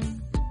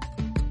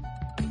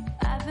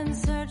 I've been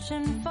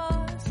searching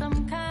for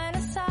some kind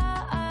of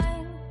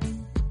sign.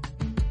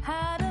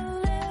 How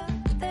to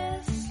live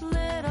this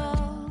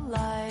little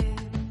life.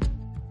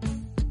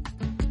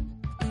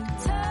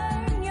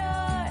 Turn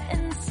your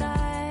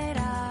inside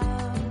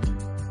out.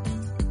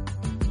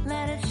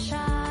 Let it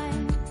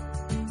shine.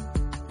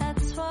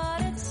 That's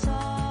what it's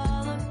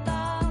all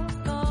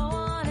about. Go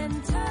on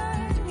and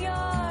turn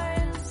your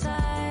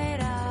inside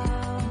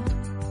out.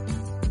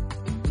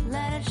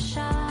 Let it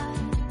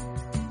shine.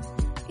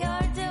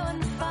 You're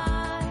doing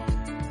fine.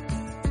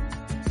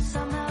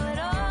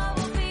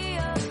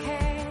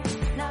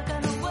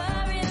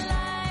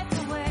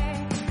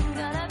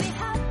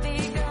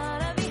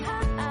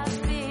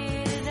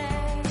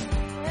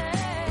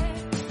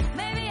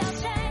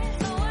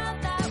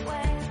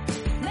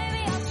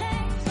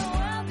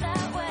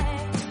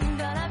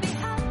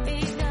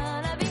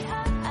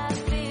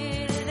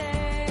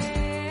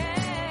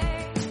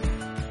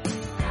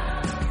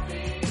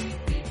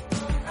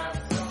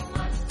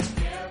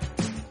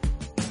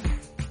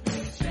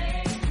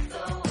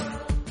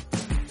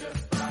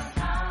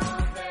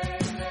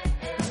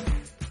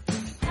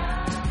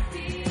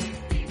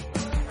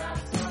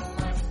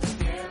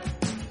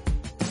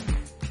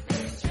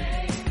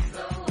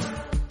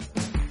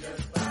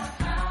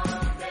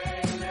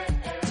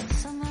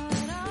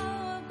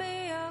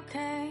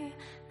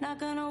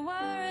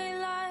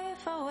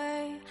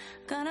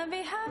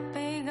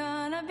 baby.